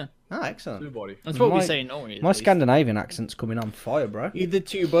that good? Yeah. Oh, excellent. body. That's what we My- say in Norway. at My least. Scandinavian accent's coming on fire, bro. Either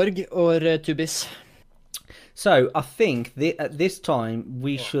Tuborg or Tubis. So I think at this time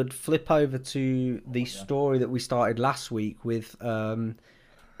we should flip over to the story that we started last week with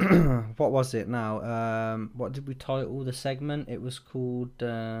what was it now? What did we title the segment? It was called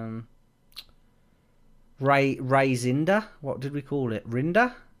Rayzinda. What did we call it?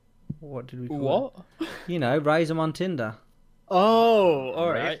 Rinda? What did we call it? You know, raise them on Tinder. Oh, all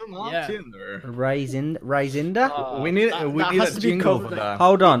right. On Tinder. Rayzinda? We need a jingle for that.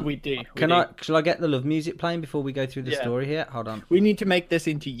 Hold on. We do. Shall I get the love music playing before we go through the story here? Hold on. We need to make this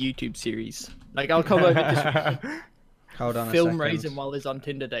into YouTube series. Like, I'll come over to Hold on film a second. Raisin while he's on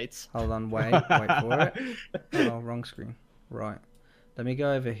Tinder dates. Hold on, wait for it. Oh, wrong screen. Right. Let me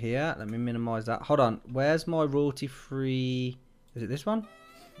go over here. Let me minimize that. Hold on. Where's my royalty-free... Is it this one?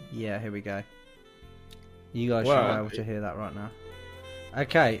 Yeah, here we go. You guys should be able to hear that right now.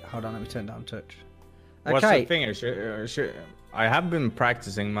 Okay, hold on. Let me turn down touch. Okay. What's the thing? I have been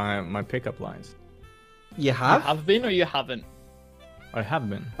practicing my pickup lines. You have? You have been or you haven't? I have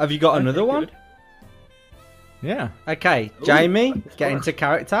been. Have you got another one? Good. Yeah. Okay, Jamie, get into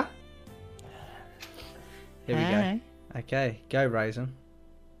character. Here we Hi. go. Okay, go, Raisin.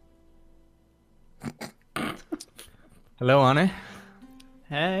 Hello, Annie.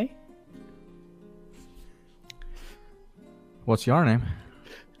 Hey. What's your name?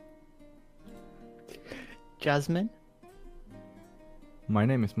 Jasmine. My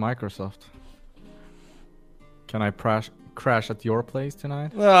name is Microsoft. Can I crash at your place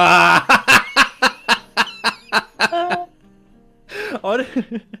tonight?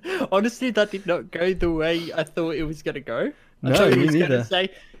 Honestly, that did not go the way I thought it was going to go. I No, thought he me was neither. Gonna say,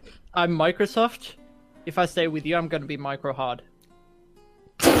 I'm Microsoft. If I stay with you, I'm going to be micro hard.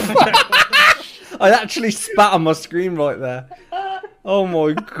 I actually spat on my screen right there. Oh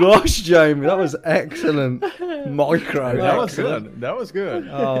my gosh, Jamie, that was excellent. Micro. That was excellent. good. That was good.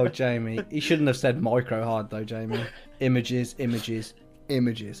 Oh, Jamie. You shouldn't have said micro hard, though, Jamie. Images, images,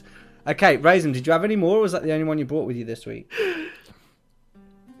 images. Okay, Raisin, did you have any more, or was that the only one you brought with you this week?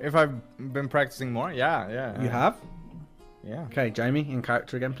 If I've been practicing more, yeah. You have? Yeah. Okay, Jamie, in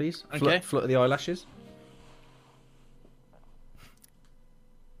character again, please. Okay. Flutter the eyelashes.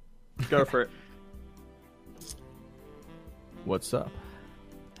 Go for it. What's up?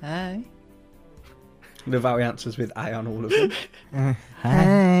 Hi. Love how he answers with A on all of them.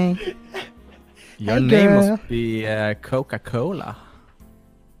 Hi. Your name must be Coca-Cola.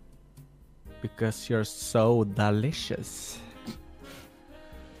 Because you're so delicious.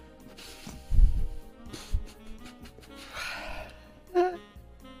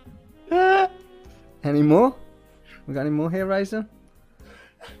 Any more? We got any more here, Raisin?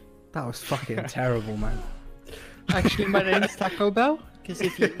 That was fucking terrible, man. Actually, my name is Taco Bell. Because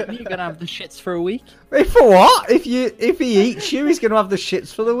if you're going to have the shits for a week. Wait, for what? If he eats you, he's gonna have the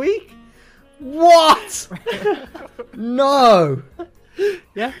shits for the week? What? No.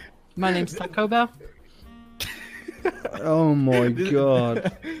 Yeah. My name's Taco Bell. Oh my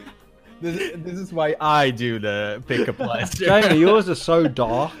god. This is why I do the pickup lines. Jamie, yours are so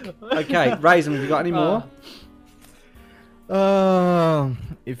dark. Okay, Raisin, have you got any more?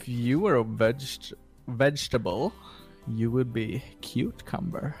 If you were a vegetable, you would be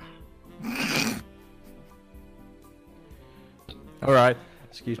cucumber. All right.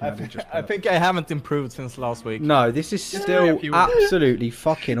 Excuse me. I think I haven't improved since last week. No, this is still absolutely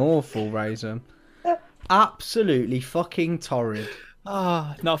fucking awful, Raisin. Absolutely fucking torrid.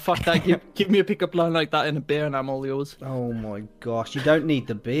 No, fuck that. Give me a pickup line like that in a beer and I'm all yours. Oh my gosh, you don't need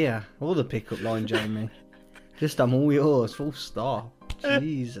the beer or the pickup line, Jamie. Just I'm all yours, full stop.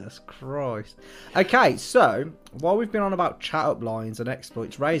 Jesus Christ. Okay, so while we've been on about chat up lines and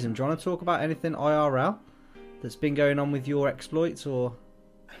exploits, Raisin, do you want to talk about anything IRL that's been going on with your exploits, or?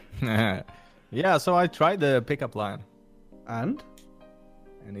 Yeah, so I tried the pickup line. And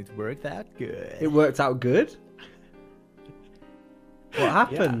it worked out good. it worked out good. What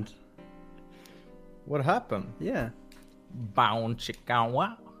happened? What happened? Yeah. Bound chicken.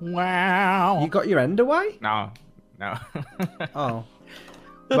 Wow. You got your end away? No. Oh.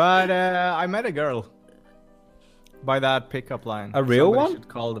 But I met a girl by that pickup line. A real Somebody one? should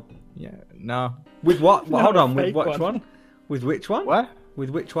call the... Yeah, no. With what? No, Hold on. With fake which one. one? With which one? What? With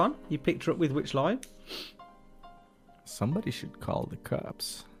which one? You picked her up with which line? Somebody should call the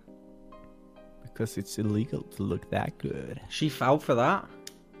cops. Because it's illegal to look that good. She fell for that.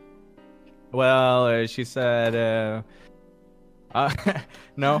 Well, she said...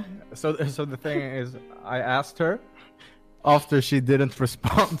 no. So the thing is, I asked her after she didn't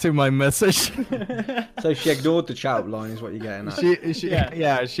respond to my message. So she ignored the chat up line, is what you're getting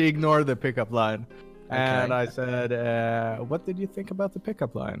at. She ignored the pickup line. And Okay. I said, what did you think about the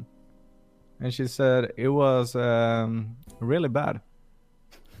pickup line? And she said, it was really bad.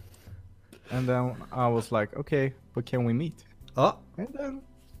 And then I was like, okay, but can we meet? Oh, And then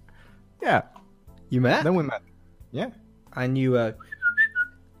Yeah. You met? Then we met. Yeah. And you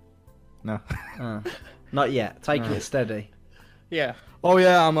No. not yet. Taking it steady. Yeah. Oh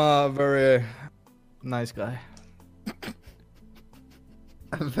yeah, I'm a very nice guy.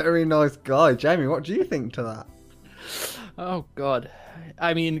 A very nice guy. Jamie, what do you think to that? Oh God.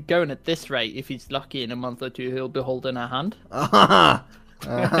 I mean, going at this rate, if he's lucky in a month or two, he'll be holding a hand. I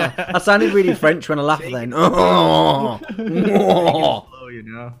sounded really French when I laughed then. Oh, Oh, you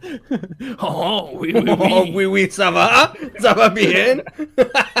know. Oh, oui, oui, oui, ça va? Ça va bien?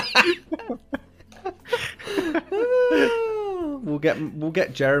 We'll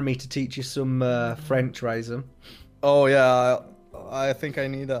get Jeremy to teach you some French, Raisin. Oh yeah, I think I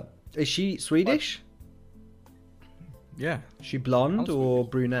need that. Is she Swedish? Yeah. Is she blonde I'm or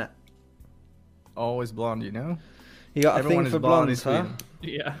brunette? Always blonde, you know. You got a Everyone thing is for blonde in blondes, huh? Sweden.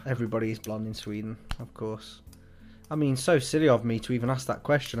 Yeah. Everybody is blonde in Sweden, of course. I mean, so silly of me to even ask that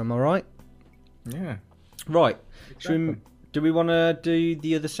question, am I right? Yeah. Right. Do we want to do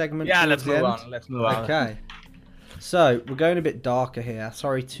the other segment? Yeah, towards let's the move end? on. Let's move on. Okay. So, we're going a bit darker here.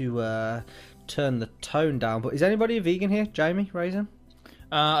 Sorry to turn the tone down, but is anybody a vegan here? Jamie, Raisin?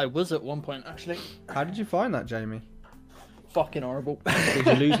 I was at one point, actually. How did you find that, Jamie? Fucking horrible. Did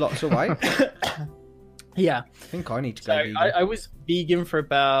you lose lots of weight? Yeah. I think I need to So go vegan. I was vegan for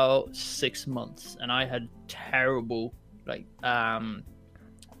about 6 months, and I had terrible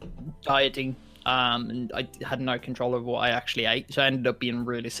dieting, and I had no control over what I actually ate. So I ended up being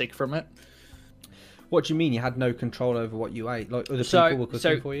really sick from it. What do you mean you had no control over what you ate? Like other people were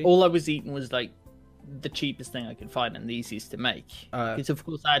cooking for you? All I was eating was like the cheapest thing I could find and the easiest to make. Because of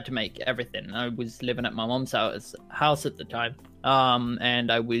course I had to make everything. I was living at my mom's house at the time, and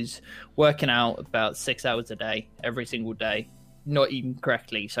I was working out about 6 hours a day every single day, not eating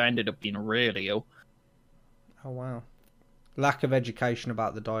correctly. So I ended up being really ill. Oh wow. Lack of education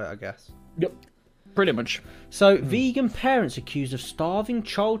about the diet, I guess. Yep, pretty much. So, vegan parents accused of starving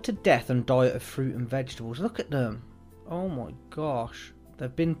child to death on diet of fruit and vegetables. Look at them. Oh my gosh.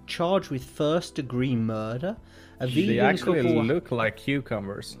 They've been charged with first-degree murder. A vegan They actually couple... look like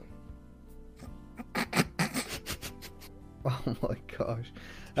cucumbers. Oh my gosh.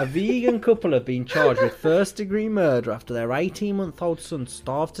 A vegan couple have been charged with first-degree murder after their 18-month-old son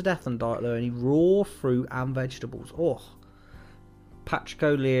starved to death on diet of only raw fruit and vegetables. Oh. Patrick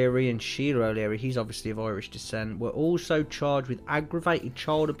O'Leary and Sheila O'Leary, he's obviously of Irish descent, were also charged with aggravated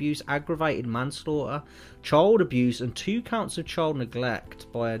child abuse, aggravated manslaughter, child abuse, and 2 counts of child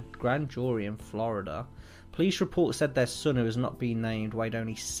neglect by a grand jury in Florida. Police reports said their son, who has not been named, weighed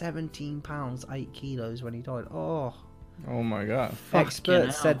only 17 pounds 8 kilos when he died. Oh my god.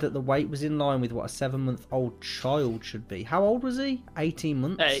 Experts said that the weight was in line with what a 7-month-old child should be. How old was he? 18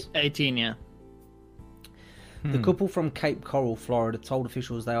 months? 18, yeah. The couple from Cape Coral, Florida, told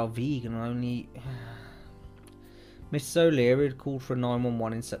officials they are vegan and only... Mrs. O'Leary had called for a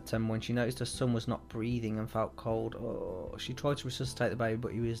 911 in September when she noticed her son was not breathing and felt cold. Oh, she tried to resuscitate the baby,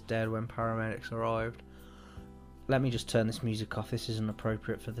 but he was dead when paramedics arrived. Let me just turn this music off. This isn't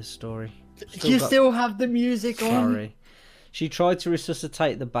appropriate for this story. Still have the music on? Sorry. She tried to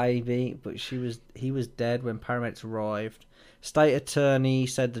resuscitate the baby, but he was dead when paramedics arrived. State attorney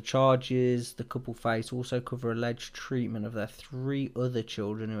said the charges the couple face also cover alleged treatment of their 3 other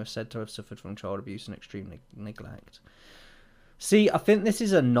children who are said to have suffered from child abuse and extreme neglect. See, I think this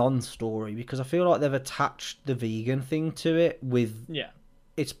is a non-story because I feel like they've attached the vegan thing to it with... Yeah.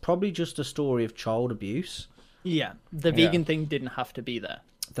 It's probably just a story of child abuse. Yeah, the vegan thing didn't have to be there.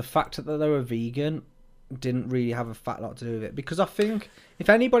 The fact that they were vegan didn't really have a fat lot to do with it, because I think if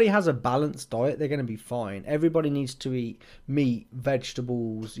anybody has a balanced diet, they're going to be fine. Everybody needs to eat meat,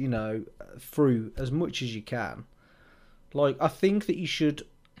 vegetables, fruit as much as you can. Like, I think that you should,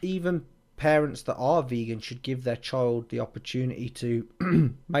 even parents that are vegan should give their child the opportunity to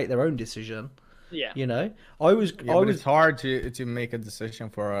make their own decision. Yeah. It's hard to make a decision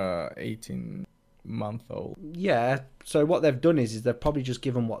for a 18-month-old. Yeah, so what they've done is they've probably just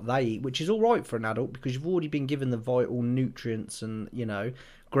given what they eat, which is all right for an adult because you've already been given the vital nutrients and,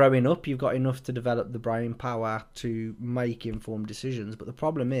 growing up you've got enough to develop the brain power to make informed decisions. But the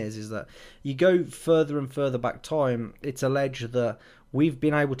problem is that you go further and further back time, it's alleged that we've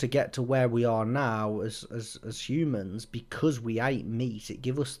been able to get to where we are now as humans because we ate meat. It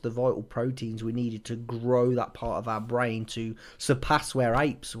gave us the vital proteins we needed to grow that part of our brain to surpass where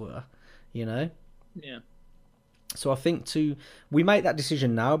apes were, Yeah. So I think we make that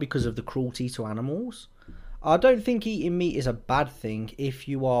decision now because of the cruelty to animals. I don't think eating meat is a bad thing if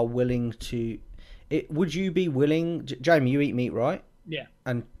you are willing to... Would you be willing... Jamie, you eat meat, right? Yeah.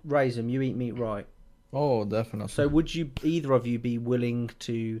 And Raisin, you eat meat, right? Oh, definitely. So would either of you be willing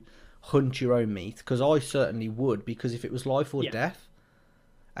to hunt your own meat? Because I certainly would, because if it was life or Yeah. death,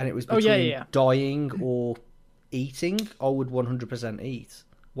 and it was Oh, between yeah. dying or eating, I would 100% eat.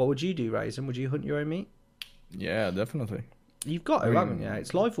 What would you do, Raisin? Would you hunt your own meat? Yeah, definitely. You've got to, haven't you?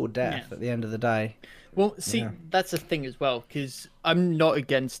 It's life or death Yeah. at the end of the day. Well, see, Yeah. that's the thing as well, because I'm not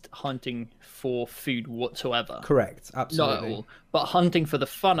against hunting for food whatsoever. Correct, Not absolutely. at all. But hunting for the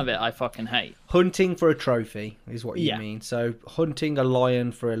fun of it, I fucking hate. Hunting for a trophy is what you Yeah. mean. So hunting a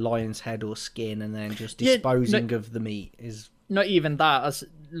lion for a lion's head or skin and then just Yeah, disposing of the meat is... Not even that. As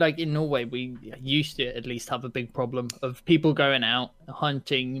like in Norway, we used to at least have a big problem of people going out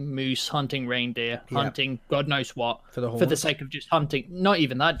hunting moose, hunting reindeer, Yeah. hunting God knows what For the for the horns? sake of just hunting. Not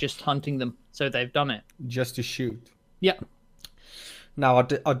even that, just hunting them. So they've done it. Just to shoot. Yeah. No,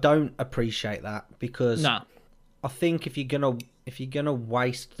 I don't appreciate that, because Nah. I think if you're gonna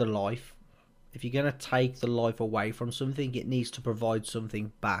waste the life, if you're gonna take the life away from something, it needs to provide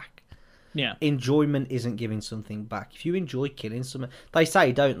something back. Yeah. Enjoyment isn't giving something back. If you enjoy killing someone, they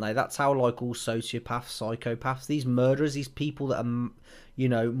say, don't they? That's how, like, all sociopaths, psychopaths, these murderers, these people that are, you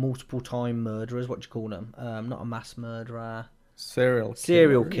know, multiple time murderers. What do you call them? Not a mass murderer. Serial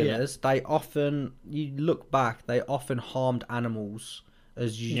Serial killer. killers. They often, you look back, they often harmed animals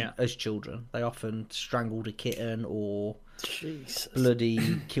as children. They often strangled a kitten or Jesus.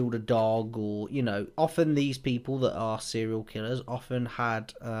 bloody killed a dog, or, you know, often these people that are serial killers often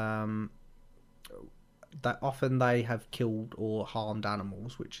had that often they have killed or harmed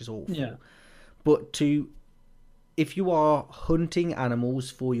animals, which is awful. Yeah. But if you are hunting animals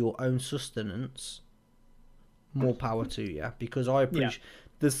for your own sustenance, more power to you, because I appreciate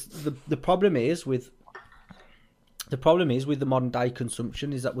this. The problem is with the modern day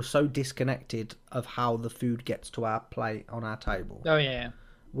consumption is that we're so disconnected of how the food gets to our plate on our table. Oh yeah.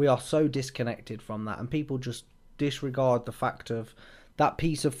 We are so disconnected from that, and people just disregard the fact of that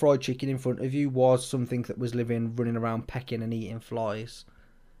piece of fried chicken in front of you was something that was running around pecking and eating flies.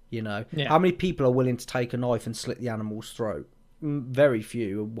 You know, Yeah. how many people are willing to take a knife and slit the animal's throat? Very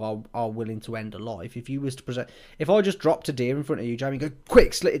few are willing to end a life. If you was to present, if I just dropped a deer in front of you, Jamie, go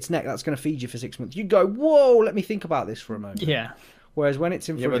quick, slit its neck. That's going to feed you for 6 months. You'd go, whoa, let me think about this for a moment. Yeah. Whereas when it's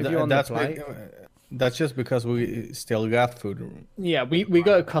in Yeah, front but of you on the that's plate, that's just because we still got food. Yeah, we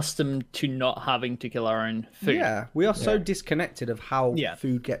got accustomed to not having to kill our own food. yeah, we are so disconnected of how Yeah.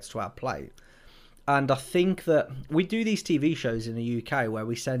 food gets to our plate. And I think that we do these TV shows in the UK where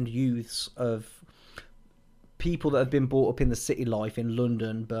we send youths of people that have been brought up in the city life in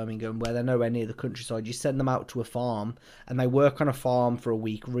London, Birmingham, where they're nowhere near the countryside. You send them out to a farm and they work on a farm for a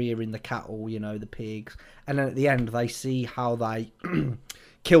week, rearing the cattle, you know, the pigs. And then at the end, they see how they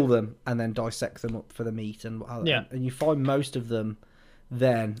kill them and then dissect them up for the meat. And you find most of them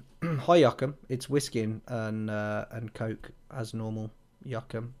then, hi Joachim, it's whiskey and Coke as normal,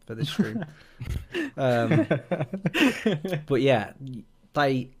 Joachim, for this stream. But yeah,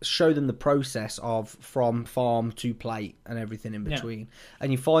 they show them the process of from farm to plate and everything in between,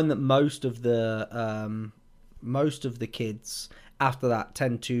 and you find that most of the kids after that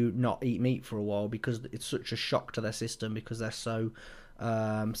tend to not eat meat for a while because it's such a shock to their system, because they're so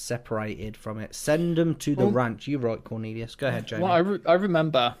separated from it. Send them to the ranch. You're right, Cornelius. Go ahead, Jamie. Well, I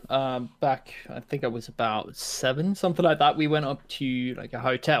remember back, I think I was about 7, something like that. We went up to like a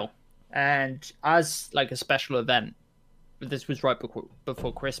hotel, and as like a special event, this was right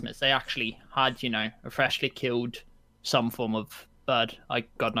before Christmas, they actually had, you know, a freshly killed some form of bird, like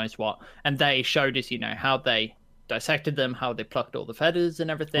God knows what, and they showed us, you know, how they dissected them, how they plucked all the feathers and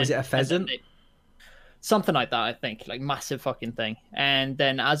everything. Was it a pheasant? Something like that, I think, like massive fucking thing. And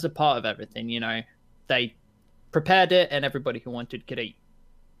then as a part of everything, you know, they prepared it and everybody who wanted could eat.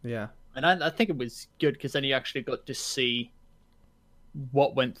 Yeah. And I think it was good because then you actually got to see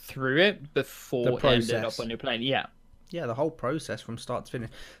what went through it before it ended up on your plane. Yeah. Yeah, the whole process from start to finish.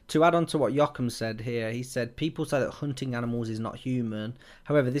 To add on to what Joachim said here, he said, people say that hunting animals is not human.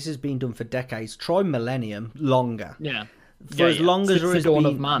 However, this has been done for decades. Try millennium, longer. Yeah. For as long as there has the dawn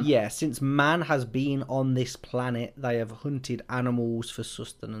been, of man. yeah, since man has been on this planet, they have hunted animals for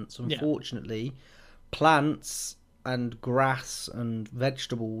sustenance. Unfortunately, plants and grass and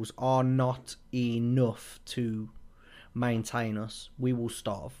vegetables are not enough to maintain us. We will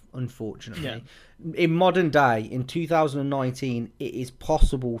starve, unfortunately. In modern day, in 2019, it is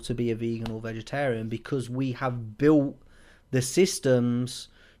possible to be a vegan or vegetarian because we have built the systems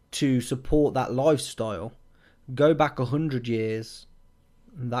to support that lifestyle. Go back 100 years,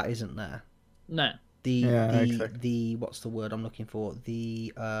 that isn't there. No. The what's the word I'm looking for?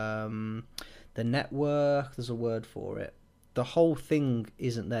 The network, there's a word for it. The whole thing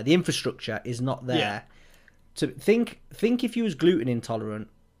isn't there. The infrastructure is not there. Yeah. To think if you was gluten intolerant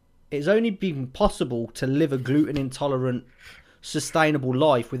It's only been possible to live a gluten intolerant, sustainable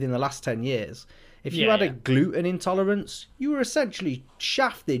life within the last 10 years. If you had a gluten intolerance, you were essentially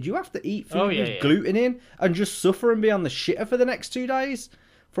shafted. You have to eat food with gluten in and just suffer and be on the shitter for the next 2 days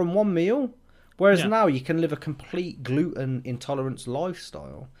from one meal. Whereas now you can live a complete gluten intolerance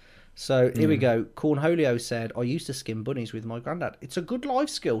lifestyle. So here we go. Cornholio said, I used to skin bunnies with my granddad. It's a good life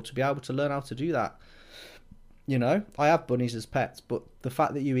skill to be able to learn how to do that. You know, I have bunnies as pets, but the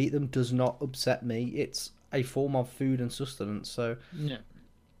fact that you eat them does not upset me. It's a form of food and sustenance. So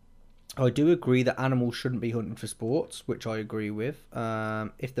I do agree that animals shouldn't be hunted for sports, which I agree with.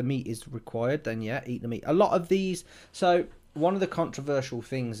 If the meat is required, then eat the meat. A lot of these... So one of the controversial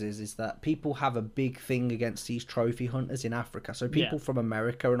things is that people have a big thing against these trophy hunters in Africa. So people from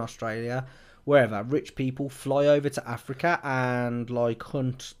America and Australia, wherever, rich people fly over to Africa and like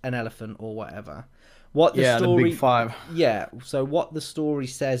hunt an elephant or whatever. What the story, the big five. Yeah, so what the story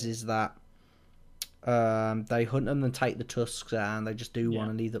says is that they hunt them and take the tusks out and they just do one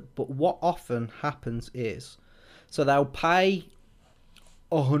and leave them. But what often happens is, so they'll pay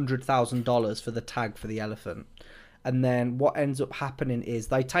 $100,000 for the tag for the elephant. And then what ends up happening is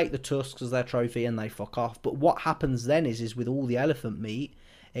they take the tusks as their trophy and they fuck off. But what happens then is with all the elephant meat,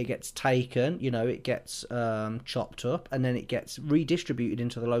 it gets taken, you know, it gets chopped up and then it gets redistributed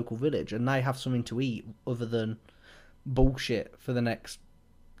into the local village and they have something to eat other than bullshit for the next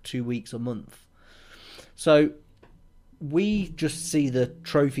 2 weeks or month. So we just see the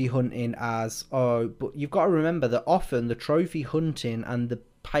trophy hunting as, but you've got to remember that often the trophy hunting and the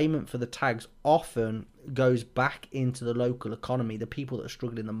payment for the tags often goes back into the local economy, the people that are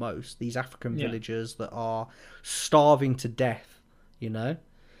struggling the most, these African villagers that are starving to death, you know?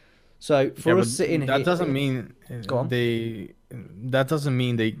 So for us sitting that here, doesn't mean that doesn't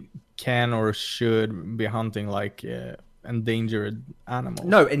mean they can or should be hunting like endangered animals.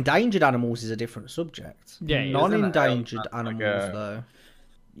 No, endangered animals is a different subject. Yeah, non-endangered animals though.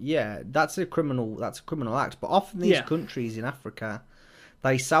 Yeah, that's a criminal act. But often these countries in Africa,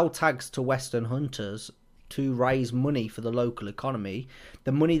 they sell tags to Western hunters to raise money for the local economy.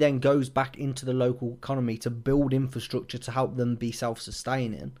 The money then goes back into the local economy to build infrastructure to help them be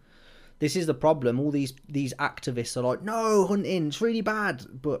self-sustaining. This is the problem. All these activists are like, no, hunting, it's really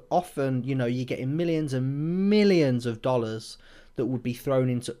bad. But often, you know, you're getting millions and millions of dollars that would be thrown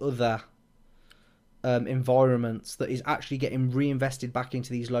into other environments that is actually getting reinvested back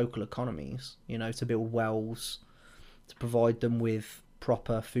into these local economies, you know, to build wells, to provide them with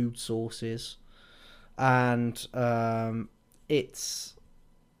proper food sources. And it's...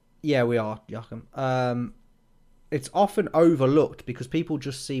 Yeah, we are, Joachim. It's often overlooked because people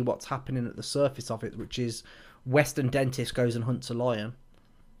just see what's happening at the surface of it, which is Western dentist goes and hunts a lion.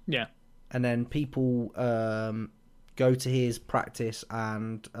 Yeah. And then people go to his practice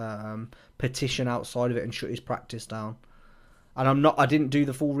and petition outside of it and shut his practice down. And I didn't do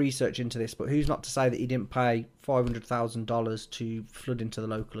the full research into this, but who's not to say that he didn't pay $500,000 to flood into the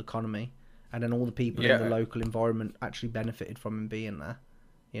local economy, and then all the people in the local environment actually benefited from him being there,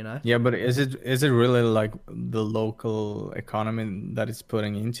 you know? Yeah, but is it really like the local economy that it's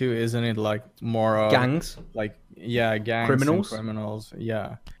putting into? Isn't it like more of gangs? Like gangs, criminals.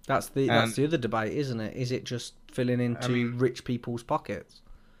 Yeah, that's the other debate, isn't it? Is it just filling into rich people's pockets?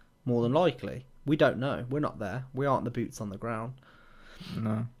 More than likely. We don't know. We're not there. We aren't the boots on the ground.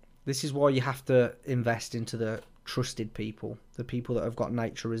 No. This is why you have to invest into the trusted people, the people that have got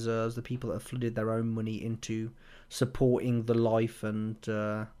nature reserves, the people that have flooded their own money into supporting the life and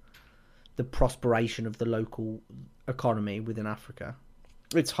the prosperation of the local economy within Africa.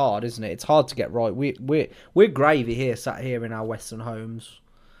 It's hard, isn't it? It's hard to get right. We're gravy here, sat here in our Western homes,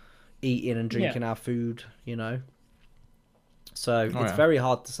 eating and drinking our food, you know. So it's very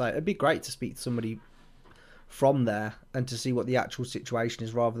hard to say. It'd be great to speak to somebody from there and to see what the actual situation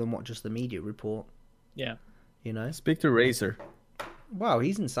is rather than what just the media report. Yeah. You know? Speak to Razor. Well,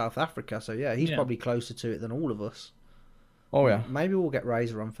 he's in South Africa, so he's probably closer to it than all of us. Oh, yeah. Maybe we'll get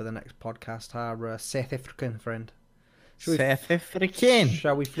Razor on for the next podcast, our South African friend. South African.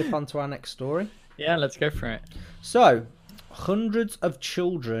 Shall we flip on to our next story? Yeah, let's go for it. So, hundreds of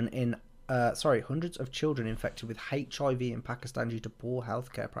children infected with HIV in Pakistan due to poor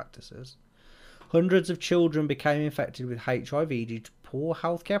healthcare practices. Hundreds of children became infected with HIV due to poor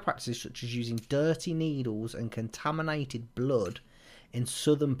healthcare practices such as using dirty needles and contaminated blood in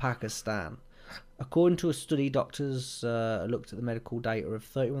southern Pakistan. According to a study, doctors looked at the medical data of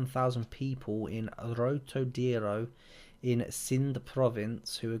 31,000 people in Rotodero in Sindh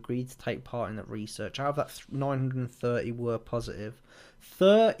province who agreed to take part in the research. Out of that, 930 were positive.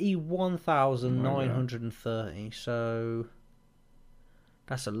 31,930. So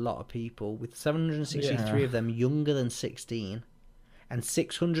That's a lot of people, with 763 of them younger than 16, and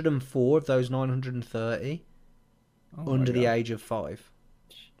 604 of those 930 under the age of 5.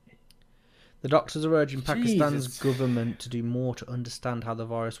 The doctors are urging Pakistan's government to do more to understand how the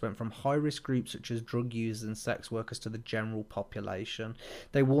virus went from high-risk groups such as drug users and sex workers to the general population.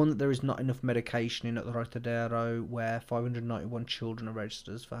 They warn that there is not enough medication in Ratadero, where 591 children are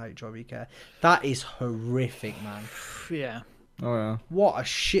registered for HIV care. That is horrific, man. Yeah. Oh yeah. What a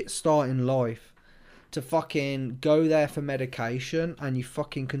shit start in life. To fucking go there for medication and you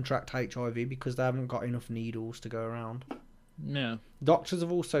fucking contract HIV because they haven't got enough needles to go around. Yeah. Doctors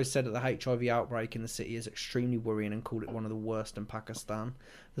have also said that the HIV outbreak in the city is extremely worrying and called it one of the worst in Pakistan.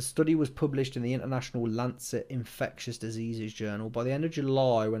 The study was published in the International Lancet Infectious Diseases Journal. By the end of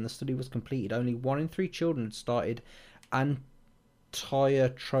July, when the study was completed, only 1 in 3 children had started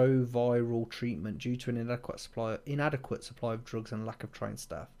antiretroviral treatment due to an inadequate supply of drugs and lack of trained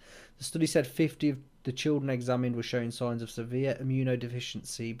staff. The study said 50 of the children examined were showing signs of severe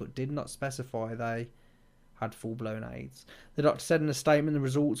immunodeficiency, but did not specify they had full-blown AIDS. The doctor said in a statement, the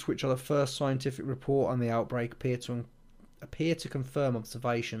results, which are the first scientific report on the outbreak, appear to confirm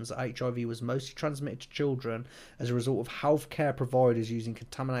observations that HIV was mostly transmitted to children as a result of healthcare providers using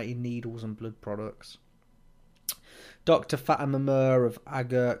contaminated needles and blood products. Dr. Fatima Mir of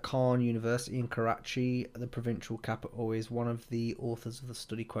Aga Khan University in Karachi, the provincial capital, is one of the authors of the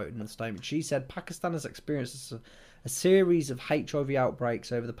study quoted in the statement. She said, Pakistan has experienced a series of HIV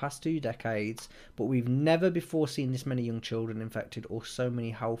outbreaks over the past 2 decades, but we've never before seen this many young children infected or so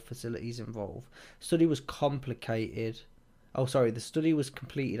many health facilities involved. The study was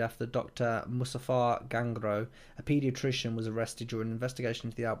completed after Dr. Musaffar Gangro, a paediatrician, was arrested during an investigation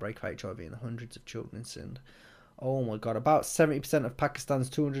into the outbreak of HIV in the hundreds of children in Sindh. Oh my god, about 70% of Pakistan's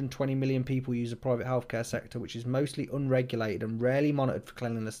 220 million people use a private healthcare sector, which is mostly unregulated and rarely monitored for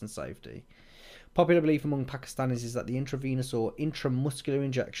cleanliness and safety. Popular belief among Pakistanis is that the intravenous or intramuscular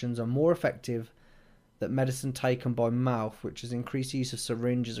injections are more effective than medicine taken by mouth, which has increased the use of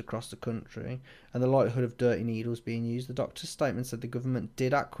syringes across the country and the likelihood of dirty needles being used. The doctor's statement said the government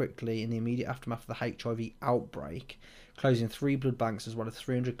did act quickly in the immediate aftermath of the HIV outbreak, closing 3 blood banks as well as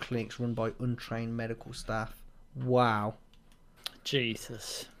 300 clinics run by untrained medical staff. Wow.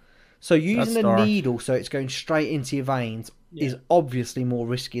 Jesus. So using a needle so it's going straight into your veins is obviously more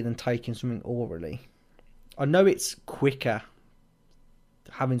risky than taking something orally. I know it's quicker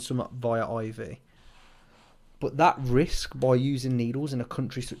having something via IV, but that risk by using needles in a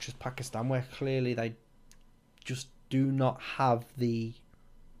country such as Pakistan, where clearly they just do not have the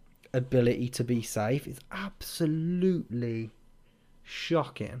ability to be safe, is absolutely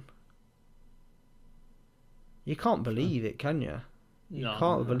shocking. You can't believe it, can you? You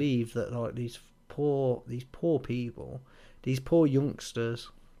can't believe that like these poor people, these poor youngsters,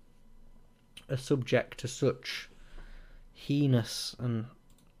 are subject to such heinous and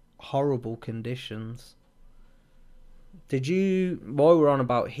horrible conditions. Did you? While we're on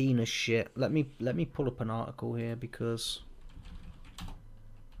about heinous shit, let me pull up an article here because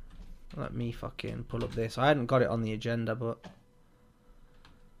let me fucking pull up this. I hadn't got it on the agenda, but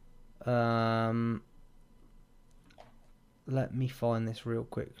let me find this real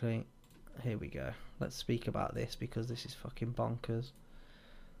quickly. Here we go. Let's speak about this because this is fucking bonkers.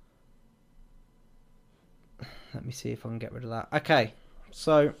 Let me see if I can get rid of that. Okay,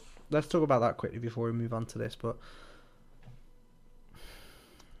 so let's talk about that quickly before we move on to this. But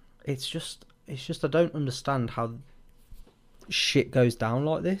it's just I don't understand how shit goes down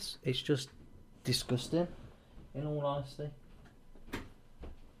like this. It's just disgusting, in all honesty.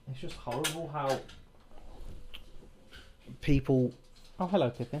 It's just horrible how people... Oh, hello,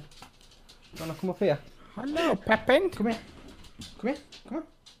 Pippin. Do you want to come up here? Hello, Pippin. Come here. Come here. Come on.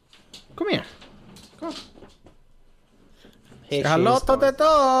 Come here. Come on. Here Hello to the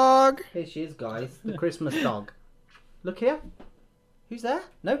dog. Here she is, guys. The Christmas dog. Look here. Who's there?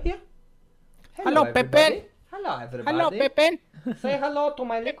 No, here. Hello, Pippin. Hello, everybody. Hello, Pippin. Say hello to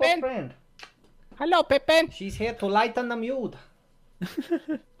my little friend. Hello, Pippin. She's here to lighten the mood.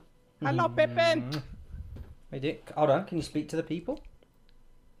 Hello, Pippin. Hey, Dick. Hold on. Can you speak to the people?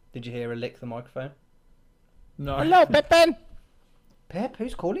 Did you hear her lick the microphone? No. Hello, Pippin. Pip,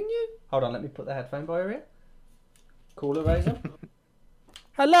 who's calling you? Hold on. Let me put the headphone by her ear. Cooler, Razor.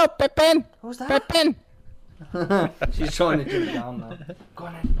 Hello, Pippin. Who's that? Pippin. She's trying to jump down now. Go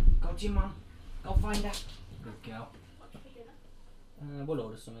on then. Go to your mum. Go find her. Good girl. We'll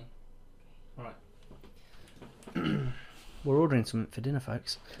order something. Alright. We're ordering something for dinner,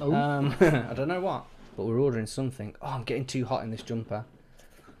 folks. Oh. I don't know what, but we're ordering something. Oh, I'm getting too hot in this jumper.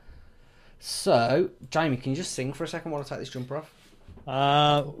 So, Jamie, can you just sing for a second while I take this jumper off?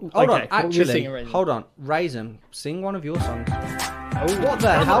 Hold okay, on, actually, hold hold on. Raisin, sing one of your songs. What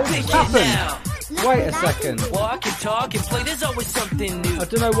the hell just happened? Wait a second. Walk and talk and play, there's always something new. I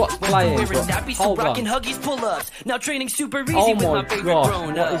don't know what's playing, Wearing but nappies and hold rocking on. Huggies pull-ups. Now training super easy Oh with my my favorite gosh,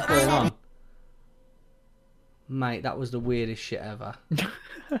 grown what is up. going on? Mate, that was the weirdest shit ever.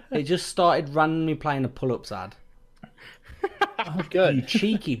 It just started randomly playing a pull-ups ad. Oh, You good.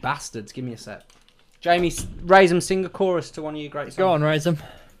 cheeky bastards. Give me a sec. Jamie, Raisin, sing a chorus to one of your great songs. Go on, raise them.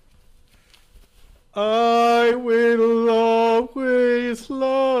 I will always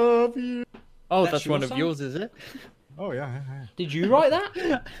love you. Oh, That's that's your one of song? yours, is it? Oh yeah. Did you write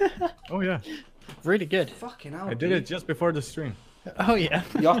that? Oh yeah. Really good. Fucking hell. I did it just before the stream. Oh yeah.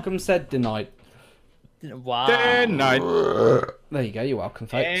 Joachim said denied. Wow. Then night There you go. You're welcome,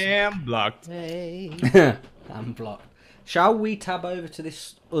 folks. and blocked. Hey. I'm blocked. Shall we tab over to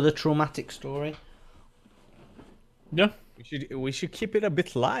this other traumatic story? Yeah. We should keep it a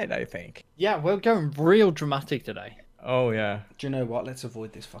bit light, I think. Yeah, we're going real dramatic today. Oh yeah. Do you know what? Let's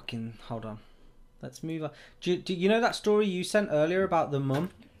avoid this fucking... Hold on. Let's move on. Do you know that story you sent earlier about the mum,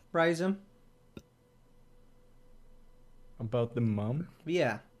 Raisin? About the mum?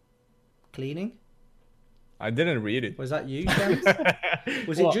 Yeah. Cleaning? I didn't read it. Was that you, James?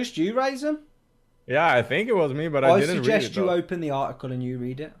 Was it What? just you, Raisin? Yeah, I think it was me, but I didn't read it. suggest you though. open the article and you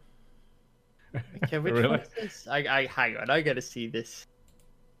read it. Okay, which Really? one is this? I hang on, I gotta see this.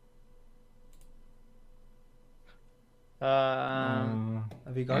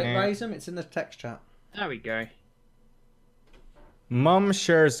 Have you got it, Raisin? It's in the text chat. There we go. Mom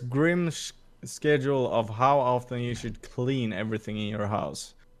shares grim schedule of how often you should clean everything in your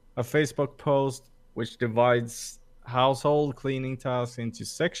house. A Facebook post which divides household cleaning tasks into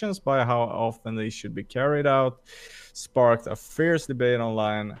sections by how often they should be carried out sparked a fierce debate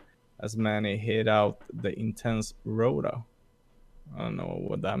online as many hit out the intense rota. I don't know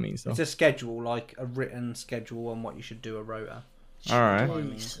what that means though. It's a schedule, like a written schedule on what you should do, a rota. All right.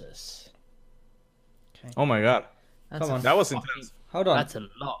 Jesus. Oh my god. That's Come on. That was fucking- intense. Hold on. That's a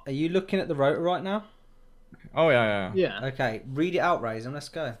lot. Are you looking at the rota right now? Oh yeah. Yeah. Okay, read it out, Raisin. Let's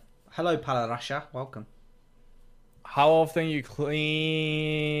go. Hello, Palarasha. Welcome. How often you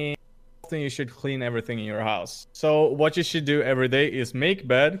clean? How often you should clean everything in your house. So what you should do every day is make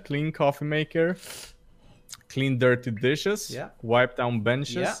bed, clean coffee maker, clean dirty dishes, Yeah. wipe down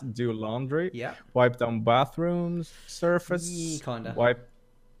benches, Yeah. do laundry, Yeah. wipe down bathrooms, surface, Kinda. wipe.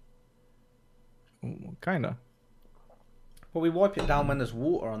 Kinda. Well, we wipe it down when there's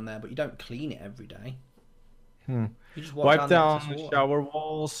water on there, but you don't clean it every day. Hmm. You just Wipe the down excess water. shower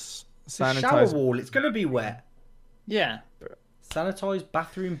walls, It's a shower sanitize. wall. It's gonna be wet. Yeah. Sanitize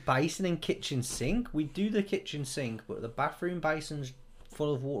bathroom basin and kitchen sink. We do the kitchen sink, but the bathroom basin's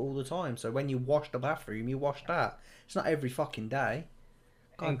full of water all the time. So when you wash the bathroom, you wash that. It's not every fucking day.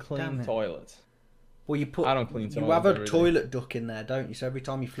 And God clean damn it. toilet. Well, you put. I don't clean You toilets have a every day. toilet duct in there, don't you? So every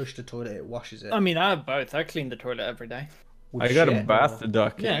time you flush the toilet, it washes it. I mean, I have both. I clean the toilet every day. With I got a shit, bath or-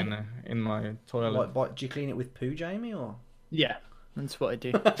 duck Yeah. in my toilet. What, do you clean it with poo, Jamie, or? Yeah, that's what I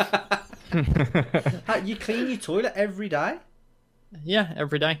do. How, you clean your toilet every day? Yeah,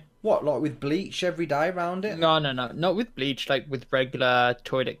 every day. What, like with bleach every day around it? No, not with bleach. Like with regular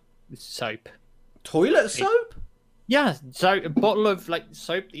toilet soap. Toilet soap? Yeah, so a bottle of like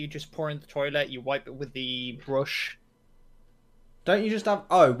soap that you just pour in the toilet. You wipe it with the brush. Don't you just have?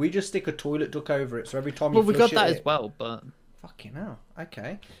 Oh, we just stick a toilet duck over it, so every time you Well, we flush got that it, as well, but Fucking hell.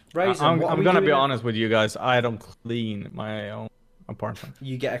 Okay. Raisin, I'm what are we gonna doing be if honest with you guys. I don't clean my own apartment.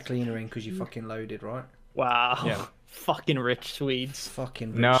 You get a cleaner in because you fucking loaded, right? wow, Yeah. fucking rich Swedes.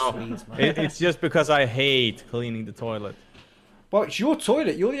 Fucking rich No, Swedes, man. it's just because I hate cleaning the toilet. Well, it's your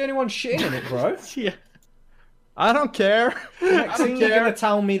toilet. You're the only one shitting in it, bro. Yeah. I don't care. Next I thing don't you're care. gonna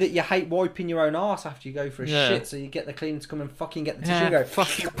tell me that you hate wiping your own ass after you go for a Yeah. shit, so you get the cleaner to come and fucking get the tissue Yeah, and go.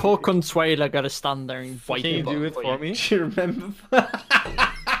 fucking poor Consuela gotta stand there and wipe Can you it do it for for you. me? Do you remember?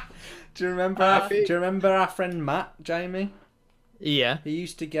 Do you remember? Do you remember our friend Matt, Jamie? Yeah. He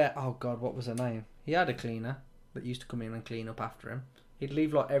used to get. Oh God, what was her name? He had a cleaner that used to come in and clean up after him. He'd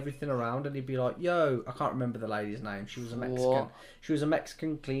leave like everything around, and he'd be like, "Yo, I can't remember the lady's name. She was a Mexican. What? She was a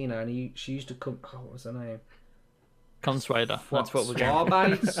Mexican cleaner, and she used to come. Oh, what was her name? Consuela. That's what we're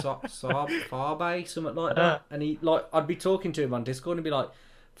going. Farbe, something like that. And he like, I'd be talking to him on Discord and he'd be like,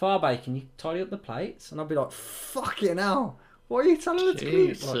 "Farbe, can you tidy up the plates?" And I'd be like, "Fucking hell, what are you telling her to do?"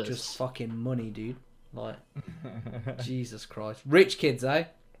 Like, Jesus. just fucking money, dude. Like, Jesus Christ, rich kids, eh?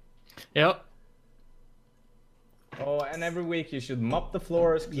 Yep. Oh, and every week you should mop the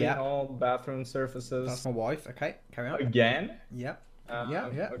floors, clean Yeah. all bathroom surfaces. That's my wife. Okay, carry on. Again? Yep. Uh, Yeah.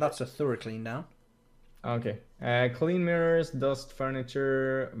 okay. That's a thorough clean down. Okay. Clean mirrors, dust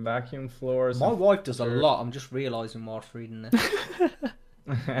furniture, vacuum floors. My and wife does a furniture. lot. I'm just realising whilst reading this.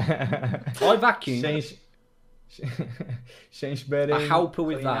 I vacuum. Change, change bedding. I help her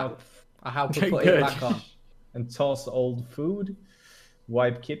with clean that. out I help her put Good. it back on. and toss old food.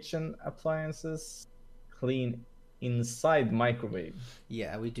 Wipe kitchen appliances. Clean inside microwave.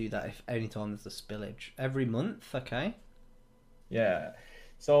 Yeah, we do that if any time there's a spillage. Every month, okay. Yeah.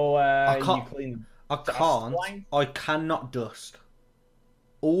 So you can't- clean. I can't. line? I cannot dust.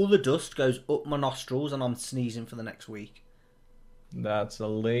 All the dust goes up my nostrils and I'm sneezing for the next week. That's a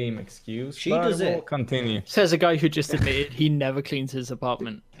lame excuse. She but does we'll it. Continue. Says a guy who just admitted he never cleans his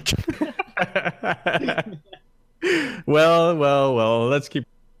apartment. Well. Let's keep.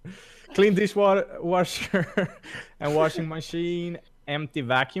 Clean dishwasher and washing machine. Empty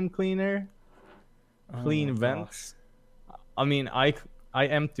vacuum cleaner. Clean Oh my vents. I mean, I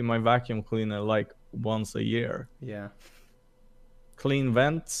empty my vacuum cleaner like once a year. Yeah. Clean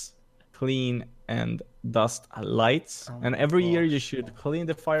vents, clean and dust lights, Oh and my every year you gosh. should clean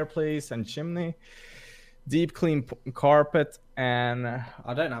the fireplace and chimney. Deep clean carpet and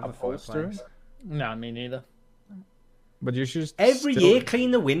I don't have a upholstery. fireplace. No, me neither. But you should Every still- year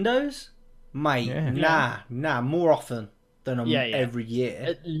clean the windows? Mate, Yeah. nah, more often than Yeah. every year.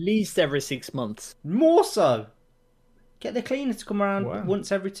 At least every 6 months. More so. Get the cleaner to come around Wow.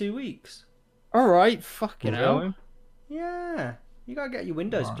 once every 2 weeks. All right, fucking hell. Really? Yeah. You gotta get your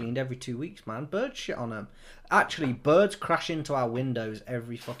windows cleaned every 2 weeks, man. Birds shit on them. Actually, birds crash into our windows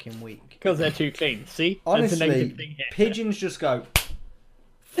every fucking week. Because they're too clean. See? That's a Honestly, negative thing here. pigeons just go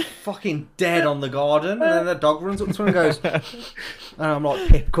fucking dead on the garden, and then the dog runs up to him and goes, and I'm like,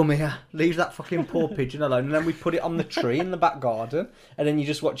 Pip, come here, leave that fucking poor pigeon alone. And then we put it on the tree in the back garden, and then you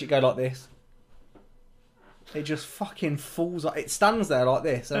just watch it go like this. It just fucking falls. It stands there like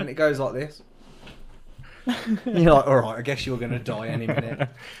this, and then it goes like this. You're like, all right, I guess you're gonna die any minute.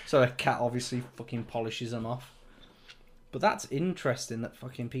 So a cat obviously fucking polishes them off. But that's interesting that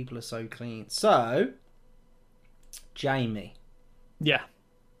fucking people are so clean. So, Jamie, Yeah.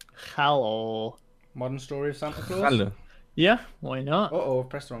 Hello. modern story of Santa Claus. Hello. Yeah, why not? Oh, I've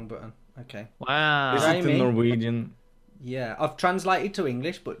pressed the wrong button. Okay. Wow. Is it the Jamie? Norwegian? Yeah, I've translated to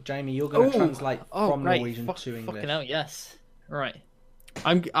English, but Jamie, you're going to translate from right. Norwegian to English. Fucking hell, yes. Right.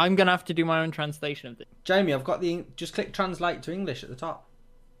 I'm gonna have to do my own translation of this. Jamie, I've got the just click translate to English at the top.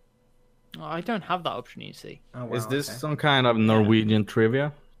 Oh, I don't have that option, you see. Oh, wow, Is this okay. some kind of Norwegian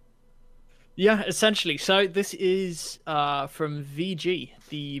trivia? Yeah, essentially. So this is from VG,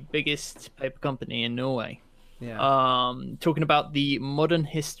 the biggest paper company in Norway. Yeah. Talking about the modern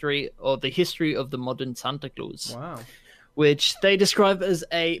history or the history of the modern Santa Claus, Wow. which they describe as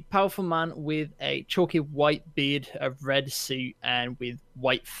a powerful man with a chalky white beard, a red suit, and with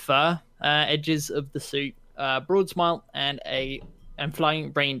white fur edges of the suit, broad smile, and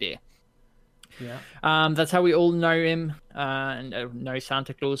flying reindeer. Yeah. That's how we all know him and know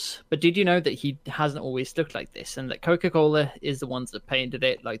Santa Claus. But did you know that he hasn't always looked like this, and that Coca-Cola is the ones that painted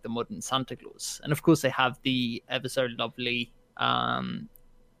it like the modern Santa Claus? And of course, they have the ever so lovely poem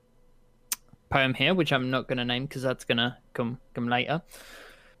here, which I'm not going to name because that's going to come later.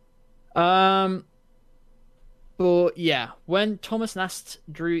 But yeah, when Thomas Nast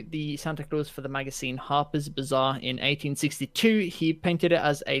drew the Santa Claus for the magazine Harper's Bazaar in 1862, he painted it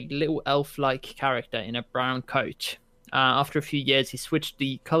as a little elf-like character in a brown coat. After a few years, he switched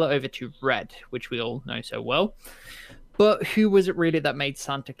the color over to red, which we all know so well. But who was it really that made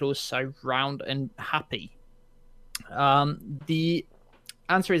Santa Claus so round and happy? The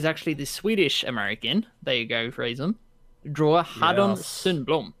answer is actually the Swedish-American, there you go, Fraser, drawer Haddon Yes.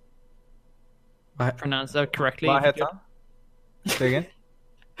 Sundblom. Pronounce that correctly. Vad if you heter han? Say again.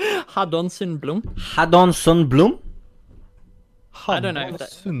 could. Haddon Sundblom. Haddon Sundblom. I don't know if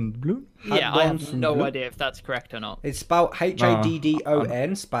that. Sundblom? Yeah, I have Haddon no Sundblom. idea if that's correct or not. It's spelled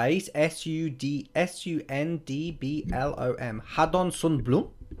Haddon space Sundblom. Haddon Sundblom.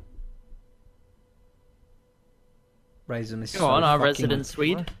 Raisin is Go so on, our fucking- resident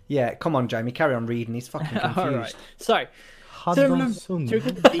Swede. Yeah, come on, Jamie, carry on reading. He's fucking confused. All right. So, Haddon Sundblom took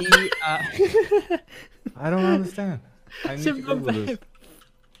Sundblom? the I don't understand. I need to Google this.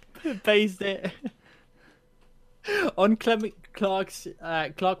 Sundblom based it on Clement Clark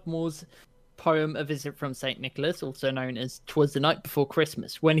Moore's poem "A Visit from Saint Nicholas," also known as "'Twas the Night Before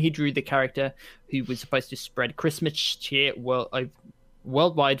Christmas," when he drew the character who was supposed to spread Christmas cheer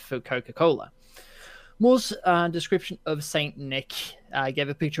worldwide for Coca-Cola. Moore's description of Saint Nick gave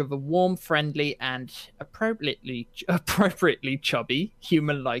a picture of a warm, friendly, and appropriately chubby,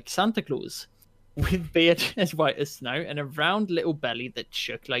 human-like Santa Claus, with beard as white as snow and a round little belly that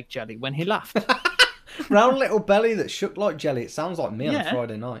shook like jelly when he laughed. Round little belly that shook like jelly. It sounds like me on a Yeah.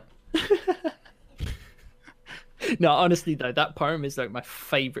 Friday night. No, honestly though, that poem is like my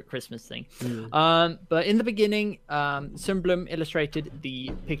favorite Christmas thing. But in the beginning, Sundblom illustrated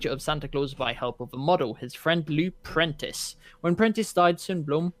the picture of Santa Claus by help of a model, his friend Lou Prentice. When Prentice died,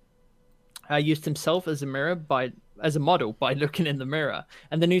 Sundblom used himself as a model by looking in the mirror,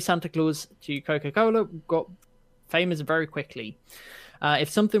 and the new Santa Claus to Coca-Cola got famous very quickly. If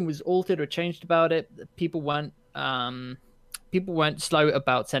something was altered or changed about it, people weren't slow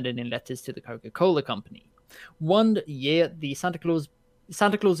about sending in letters to the Coca-Cola company. One year, the Santa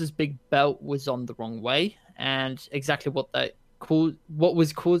Claus's big belt was on the wrong way, and exactly what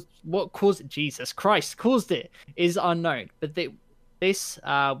caused Jesus Christ caused it is unknown. But this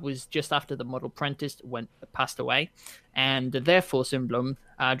was just after the model Prentice passed away, and therefore Sundblom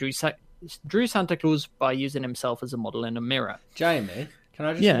drew Santa Claus by using himself as a model in a mirror. Jamie, can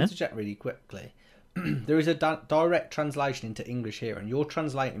I just interject really quickly? There is a direct translation into English here, and you're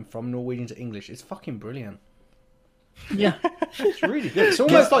translating from Norwegian to English. It's fucking brilliant. Yeah, It's really good. It's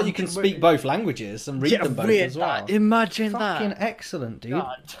almost like you can speak both languages and read them both as well. Imagine Fucking that. excellent, dude.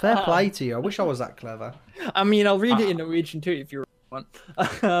 God Fair damn. play to you. I wish I was that clever. I mean, I'll read it in Norwegian too if you want.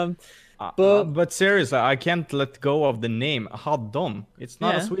 But seriously, I can't let go of the name Haddon. It's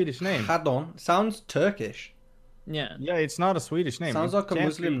not a Yeah. Swedish name. Haddon sounds Turkish. Yeah. Yeah, it's not a Swedish name. Sounds It like a can't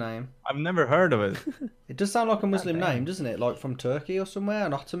Muslim be. name. I've never heard of it. It does sound like a Muslim name, doesn't it? Like from Turkey or somewhere,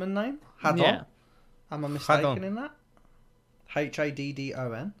 an Ottoman name. Haddon. Yeah. Am I mistaken Haddon. in that?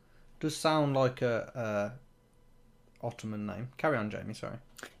 Haddon. Does sound like a Ottoman name. Carry on, Jamie. Sorry.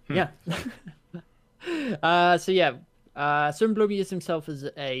 Yeah. Sundblom used himself as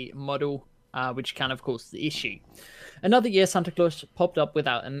a model, which can, of course, the issue. Another year, Santa Claus popped up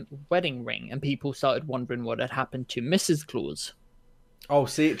without a wedding ring, and people started wondering what had happened to Mrs. Claus. Oh,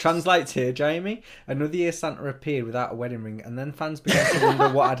 see, it translates here, Jamie. Another year, Santa appeared without a wedding ring, and then fans began to wonder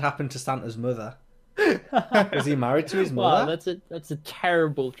what had happened to Santa's mother. Was he married to his Wow, mother? that's a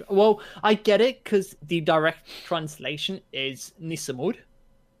terrible. Well, I get it because the direct translation is Nissemud,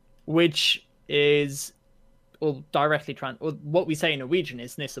 which is what we say in Norwegian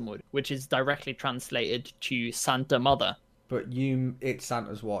is Nissemud, which is directly translated to Santa Mother. But it's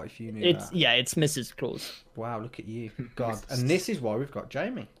Santa's wife. You knew that. It's Mrs. Claus. Wow, look at you, God! And this is why we've got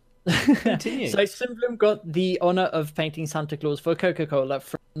Jamie. Continue. So Sundblom got the honor of painting Santa Claus for Coca-Cola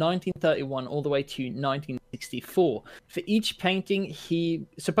from 1931 all the way to 1964. For each painting, he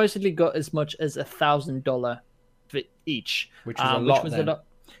supposedly got as much as $1,000 for each, Which was a lot then.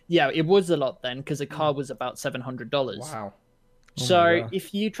 Yeah, it was a lot then because a car was about $700. Wow. So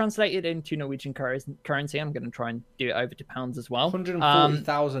if you translate it into Norwegian currency, I'm going to try and do it over to pounds as well.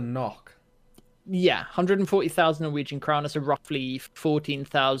 140,000 NOK. Yeah, 140,000 Norwegian kroner, so roughly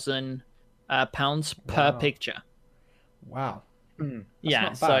 14,000 pounds per picture. Wow. Yeah,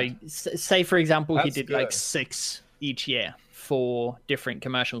 not so bad. say for example he That's did like good. 6 each year for different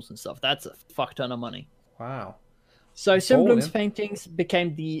commercials and stuff. That's a fuck ton of money. Wow. So Sundblom's Balling. paintings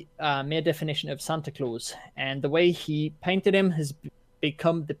became the mere definition of Santa Claus, and the way he painted him has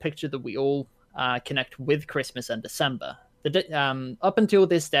become the picture that we all connect with Christmas and December. Up until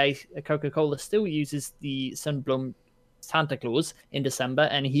this day, Coca-Cola still uses the Sundblom Santa Claus in December,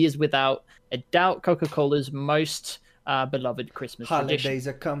 and he is without a doubt Coca-Cola's most beloved Christmas tradition. Holidays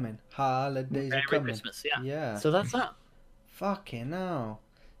are coming. Holidays Merry are coming. Christmas, yeah. Yeah. So that's that. Fucking hell.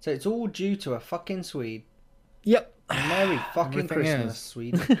 So it's all due to a fucking Swede. Yep. Merry fucking Everything Christmas, is.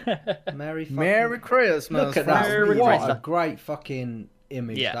 Sweden. Merry fucking... Merry Christmas. Look at that. Merry What Christmas. a great fucking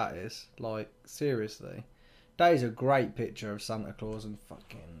image Yeah. that is. Like, seriously. That is a great picture of Santa Claus and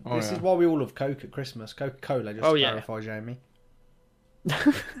fucking... this is why we all love Coke at Christmas. Coca-Cola, just to clarify, Jamie.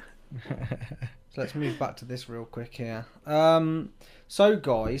 So let's move back to this real quick here. So,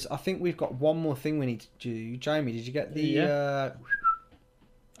 guys, I think we've got one more thing we need to do. Jamie, did you get the...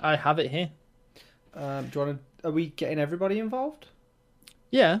 I have it here. do you want to... Are we getting everybody involved?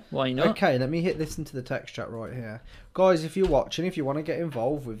 Yeah, why not? Okay, let me hit this into the text chat right here. Guys, if you're watching, if you want to get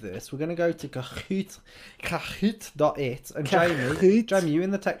involved with this, we're going to go to Kahoot.it. And Jamie, you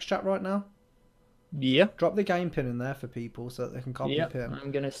in the text chat right now? Yeah. Drop the game pin in there for people so that they can copy Yeah. pin.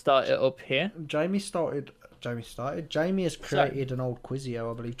 I'm going to start it up here. Jamie has created an old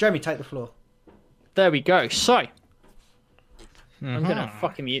Quizio, I believe. Jamie, take the floor. There we go. So, I'm going to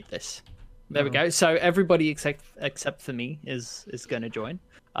fucking mute this. There we go. So everybody except for me is going to join.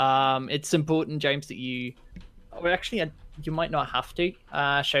 It's important, James, that you... Well, actually, you might not have to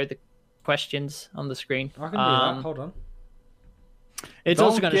show the questions on the screen. I can do that. Hold on. It's Don't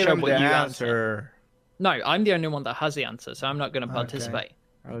also going to give show him what the you answer. answer. No, I'm the only one that has the answer, so I'm not going to participate.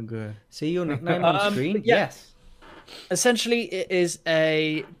 Oh, good. See your nickname on screen? yeah. Yes. Essentially, it is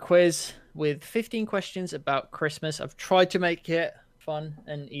a quiz with 15 questions about Christmas. I've tried to make it fun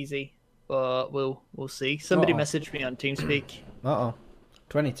and easy, but we'll see. Somebody Uh-oh. messaged me on TeamSpeak. Uh-oh.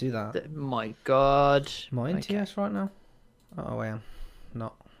 22 that. My God. Am I in Okay, TS right now? Oh, I am.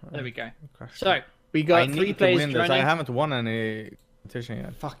 Not. there we go. Crashed. So we I got need 3 to players win this. I joining. haven't won any competition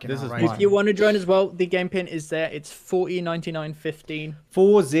yet. Fucking This hell, is right. mine. If you want to join as well, the game pin is there. It's 409915.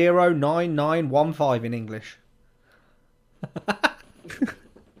 409915 in English.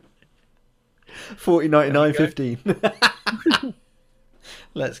 409915.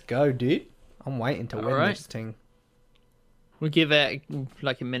 Let's go, dude. I'm waiting to win Alright. this thing. We'll give it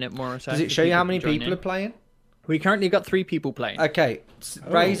like a minute more or so. Does for it show you how people many to join people in. are playing? We currently got 3 people playing. Okay.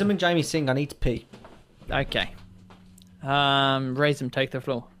 Raise them and Jamie sing. I need to pee. Okay. Raise them, take the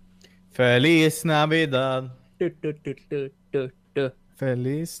floor. Feliz Navidad. Du, du, du, du, du, du.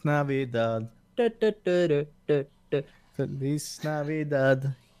 Feliz Navidad. Du, du, du, du, du, du. Feliz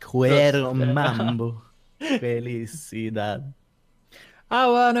Navidad. Quiero mambo. Felicidad. I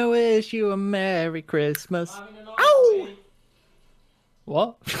wanna wish you a Merry Christmas. Ow!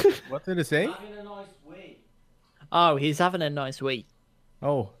 What? What did it say? Oh, he's having a nice week.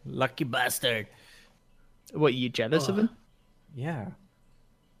 Oh, lucky bastard. What, you jealous of him? Yeah.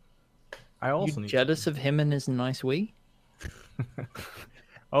 I also You need. jealous of him and his nice week?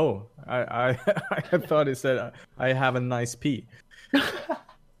 Oh, I I thought it said I have a nice pee.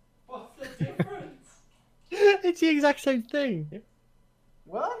 It's the exact same thing.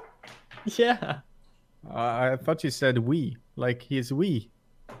 What? Yeah. I thought you said we, like he's we.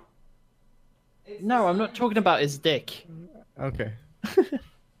 No, I'm not talking about his dick. Okay.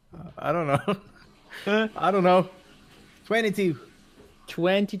 I don't know. I don't know. 22.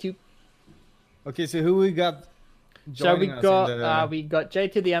 22. Okay, so who we got? So we joining us got in the- we got J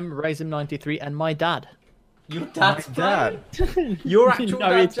to the M, Raisin 93, and my dad. Your My dad's dad. Your actual no,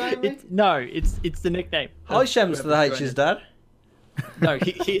 dad, it's, Jamie? it's the nickname. Hi, of Shems to the whoever's H's joining. dad. No,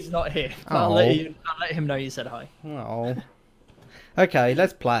 he's not here. But Oh. I'll let him know you said hi. Oh. Okay,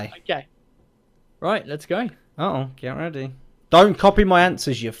 let's play. Okay. Right, let's go. Uh-oh, get ready. Don't copy my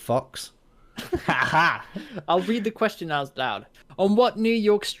answers, you fucks. I'll read the question out loud. On what New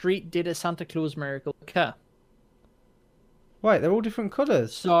York street did a Santa Claus miracle occur? Wait, they're all different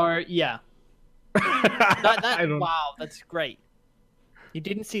colours. So, yeah. I don't. Wow, that's great. You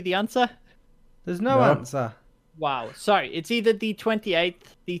didn't see the answer? There's no No. answer. Wow. So, it's either the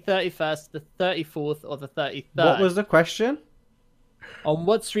 28th, the 31st, the 34th, or the 33rd. What was the question? On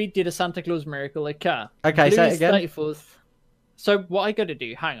what street did a Santa Claus miracle occur? Okay, say it Louis again. 34th. So, what I gotta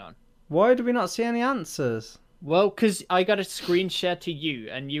do, hang on. Why do we not see any answers? Well, because I got a screen share to you,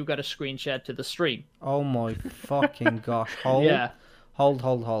 and you got a screen share to the stream. Oh my fucking gosh. Hold. Yeah.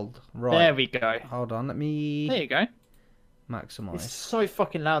 Hold. Right. There we go. Hold on, let me There you go. maximize. It's so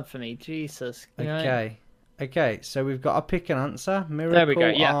fucking loud for me. Jesus. You know? Okay, so we've got to pick an answer. Miracle There we go.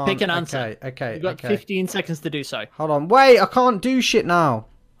 Yeah, on... pick an answer. Okay. You've got 15 seconds to do so. Hold on. Wait, I can't do shit now.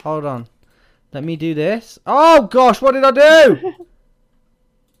 Hold on. Let me do this. Oh gosh, what did I do?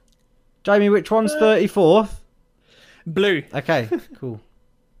 Jamie, which one's 34th? Blue. Okay, cool.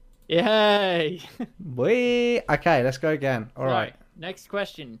 Yay. Wait. Okay, let's go again. All right. Next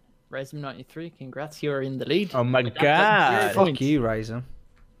question. Resm93, congrats, you're in the lead. Oh my That's god. Fuck Fuck you, Raisin.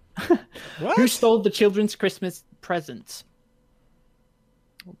 Who stole the children's Christmas presents?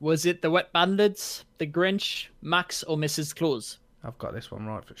 Was it the Wet Bandits, the Grinch, Max, or Mrs. Claus? I've got this one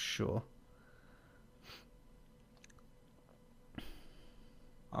right for sure.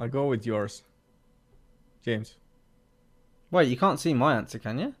 I'll go with yours, James. Wait, you can't see my answer,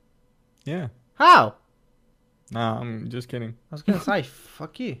 can you? Yeah. How? Nah, I'm just kidding. I was gonna say,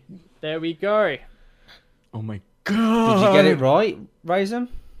 fuck you. There we go. Oh my Did god. you get it right, Raisin?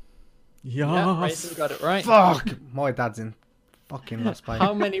 Yeah, Yes. Raisin got it right. Fuck! My dad's in fucking Las Vegas.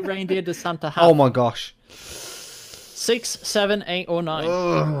 How many reindeer does Santa have? Oh my gosh. 6, 7, 8, or 9?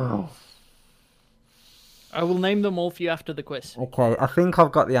 Ugh. I will name them all for you after the quiz. Okay, I think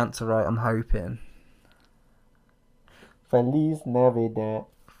I've got the answer right, I'm hoping. Feliz Navidad.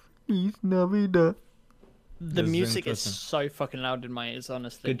 Feliz Navidad. The This is music is interesting. so fucking loud in my ears,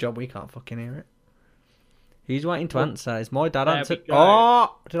 honestly. Good job we can't fucking hear it. Who's waiting to answer? Is my dad There we answered? go.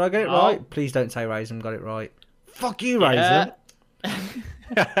 Oh! Did I get it Oh. right? Please don't say Raisin got it right. Fuck you, Yeah.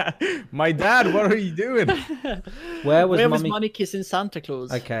 Raisin. My dad, what are you doing? Where was Where was Mummy? Money kissing Santa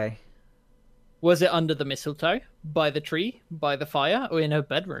Claus? Okay. Was it under the mistletoe, by the tree, by the fire, or in her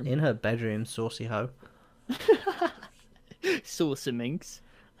bedroom? In her bedroom, saucy hoe. Saucy minx.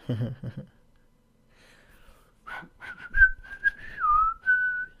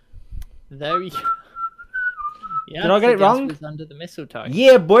 There you go. Yeah, Did I get the it gas wrong? was under the mistletoe.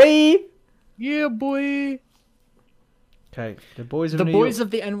 Yeah, boy. Yeah, boy. Okay, the boys of The New boys York.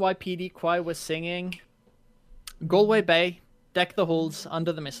 of the NYPD choir were singing Galway Bay, Deck the Halls,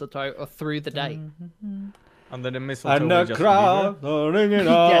 Under the Mistletoe, or Through the Day. Under the mistletoe. And with the Justin Bieber. crowd are ringing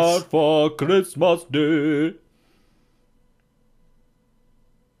Yes. out for Christmas Day.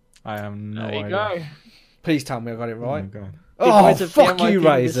 I have no There you idea. go. Please tell me I got it Oh my right. god. The Oh, boys of the fuck you, NYPD were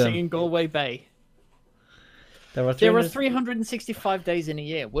Raisin. singing Galway Bay. There are There are 300 365 days in a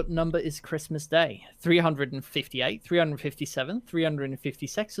year. What number is Christmas Day? 358, 357,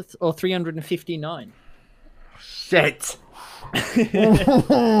 356, or 359? Shit.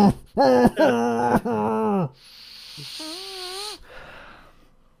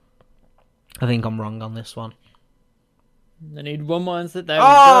 I think I'm wrong on this one. I need one more answer. There we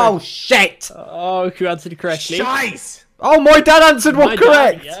Oh, go. shit. Oh, who answered correctly? Scheiß! Oh, my dad answered one My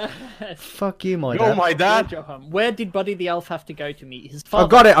correct. dad, yes. Fuck you, my Yo, dad. my dad. Good job. Where did Buddy the Elf have to go to meet his father? I've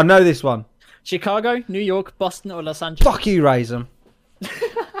got it. I know this one. Chicago, New York, Boston, or Los Angeles? Fuck you, Raisin.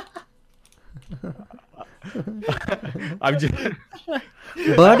 I'm just.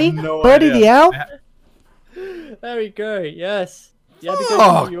 Buddy? no Buddy idea. the Elf? There we go. Yes. You had to go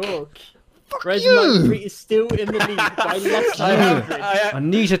Fuck. to New York. Resident you. is still in the lead by less I than have, 100. I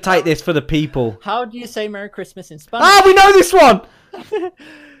need to take this for the people. How do you say Merry Christmas in Spanish? Ah, we know this one!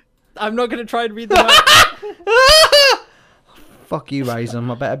 I'm not going to try and read them out. Fuck you, Raisin.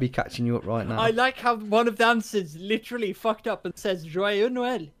 I better be catching you up right now. I like how one of the answers literally fucked up and says Joyeux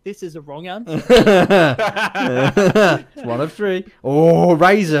Noël. This is a wrong answer. It's one of three. Oh,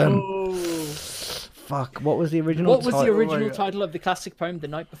 Raisin. Oh. Fuck, what was the original What was the title? original title of the classic poem The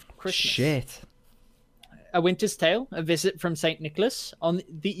Night Before Christmas? Shit. A Winter's Tale, A Visit from St. Nicholas, On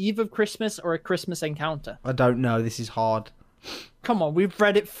the Eve of Christmas, or A Christmas Encounter? I don't know. This is hard. Come on, we've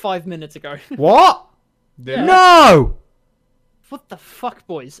read it 5 minutes ago. What? Yeah. No! What the fuck,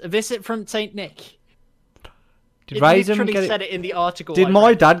 boys? A Visit from St. Nick. Did It Raisin literally get said it? it in the article. Did I my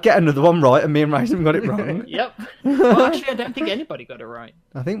read. dad get another one right and me and Raisin got it wrong? Yep. Well, actually, I don't think anybody got it right.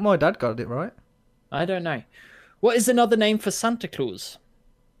 I think my dad got it right. I don't know. What is another name for Santa Claus?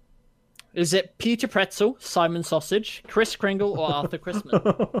 Is it Peter Pretzel, Simon Sausage, Kris Kringle, or Arthur Christmas?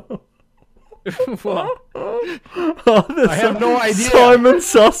 What? I have no idea. Simon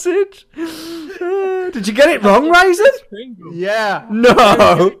Sausage? Did you get it wrong, Raisin? Kringle. Yeah. No!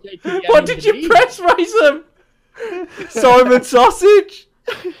 JTM What did you indeed. press, Raisin? Simon Sausage?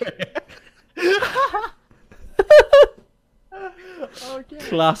 Okay.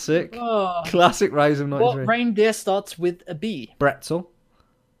 Classic. Oh. Classic Raisin What 93. reindeer starts with a B? Bretzel.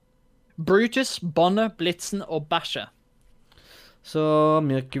 Brutus, Bonner, Blitzen, or Basher? So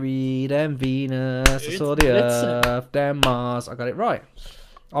Mercury, then Venus, I It's saw the Blitzen. Earth, then Mars. I got it right.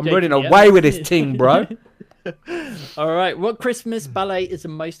 I'm JTM. running away with this thing, bro. All right. What Christmas ballet is the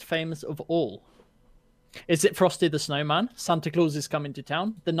most famous of all? Is it Frosty the Snowman, Santa Claus is Coming to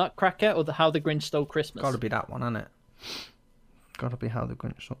Town, The Nutcracker, or the How the Grinch Stole Christmas? Gotta be that one, hasn't it? Gotta be How the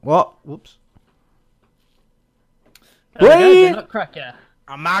Grinch. What? Whoops. There we go, Wait! The Nutcracker.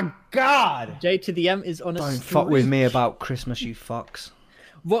 Oh my god! J to the M is on a Don't streak. fuck with me about Christmas, you fucks.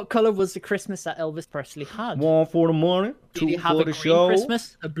 What color was the Christmas that Elvis Presley had? One for the money, Did two he have for a the green show.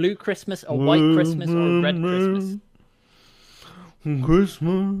 Christmas, a blue Christmas, a white Christmas, or a red Christmas?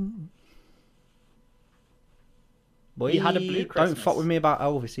 Christmas. Boy, He had a blue Don't Christmas. fuck with me about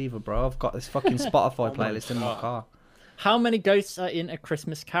Elvis either, bro. I've got this fucking Spotify playlist in my car. How many ghosts are in A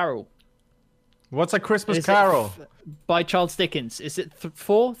Christmas Carol? What's a Christmas Is it Carol? by Charles Dickens. Is it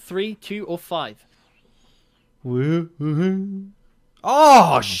 4, 3, 2, or 5?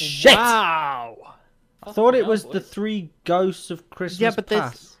 Oh shit! Wow. I thought it Fucking was hell, the boys. three ghosts of Christmas Yeah, but there's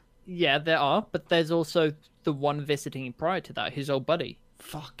past. yeah, there are, but there's also the one visiting prior to that, his old buddy.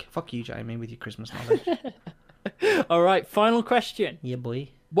 Fuck you, Jamie, with your Christmas knowledge. All right, final question. Yeah, boy.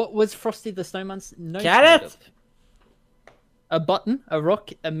 What was Frosty the Snowman's nose Get made it? of? A button, a rock,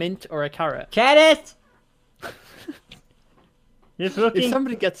 a mint, or a carrot? Carrot. If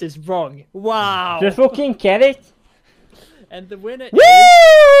somebody gets this wrong, wow! fucking carrot. And the winner is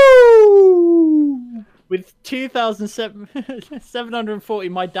Woo! with 2,740.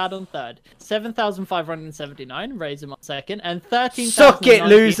 My dad on third, 7,579. Raise him on second, and 13,090. Suck it,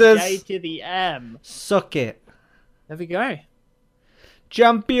 losers. J to the M. Suck it. There we go.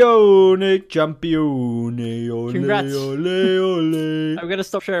 Champione, champione, ole, Congrats. ole, ole. I'm gonna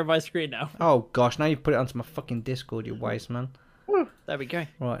stop sharing my screen now. Oh gosh, now you've put it onto my fucking Discord, you waste man. There we go.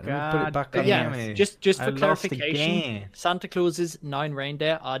 Right, let me put it back on Yeah, here. just I for lost clarification, again. Santa Claus's 9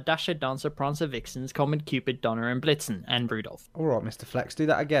 reindeer are Dasher, Dancer, Prancer, Vixen, Comet, Cupid, Donner, and Blitzen, and Rudolph. All right, Mr. Flex, do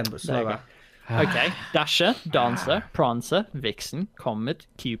that again, but There you slower. Okay, Dasher, Dancer, Prancer, Vixen, Comet,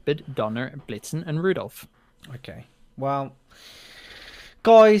 Cupid, Donner, Blitzen, and Rudolph. Okay. Well,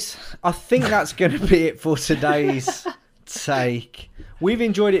 guys, I think that's going to be it for today's take. We've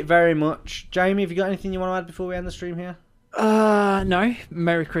enjoyed it very much. Jamie, have you got anything you want to add before we end the stream here? No.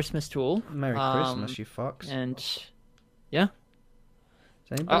 Merry Christmas to all. Merry Christmas, you fucks. And yeah,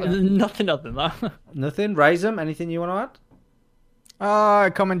 Does anybody else? nothing other than that. Nothing? Razem, anything you want to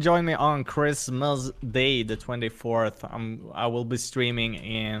add? Come and join me on Christmas Day, the 24th. I will be streaming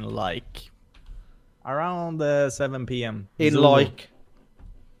in like around 7 p.m. In Zulu. like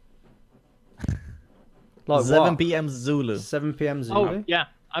 7 what? p.m. Zulu. 7 p.m. Zulu. Oh yeah,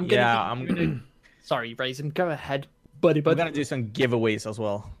 I'm gonna. Yeah, Sorry, Raisin. Go ahead, buddy. I'm gonna do some giveaways as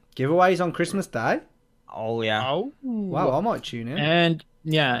well. Giveaways on Christmas Day? Oh yeah. Oh. Wow, I might tune in. And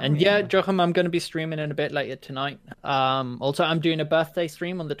yeah, Joachim, I'm going to be streaming in a bit later tonight. Also, I'm doing a birthday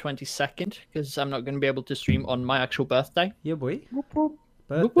stream on the 22nd because I'm not going to be able to stream on my actual birthday. Yeah, boy.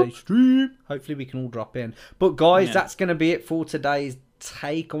 Birthday stream. Hopefully we can all drop in. But guys, Yeah. that's going to be it for today's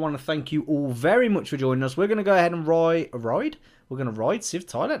take. I want to thank you all very much for joining us. We're going to go ahead and ride. We're going to ride Civ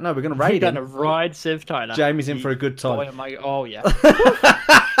Tyler? No, we're going to We're raid going him. to ride Civ Tyler. Jamie's in for a good Boy, time. am I... Oh, yeah.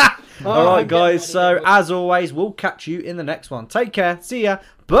 All right, I'm guys. getting So, ready to go. as always, we'll catch you in the next one. Take care. See ya.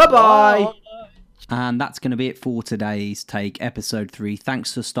 Bye-bye. And that's going to be it for today's take, episode 3.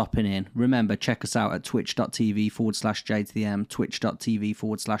 Thanks for stopping in. Remember, check us out at twitch.tv/J2TheM,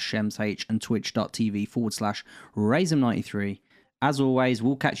 twitch.tv/ShemsH, and twitch.tv/Razem93. As always,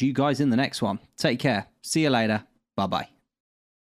 we'll catch you guys in the next one. Take care. See you later. Bye-bye.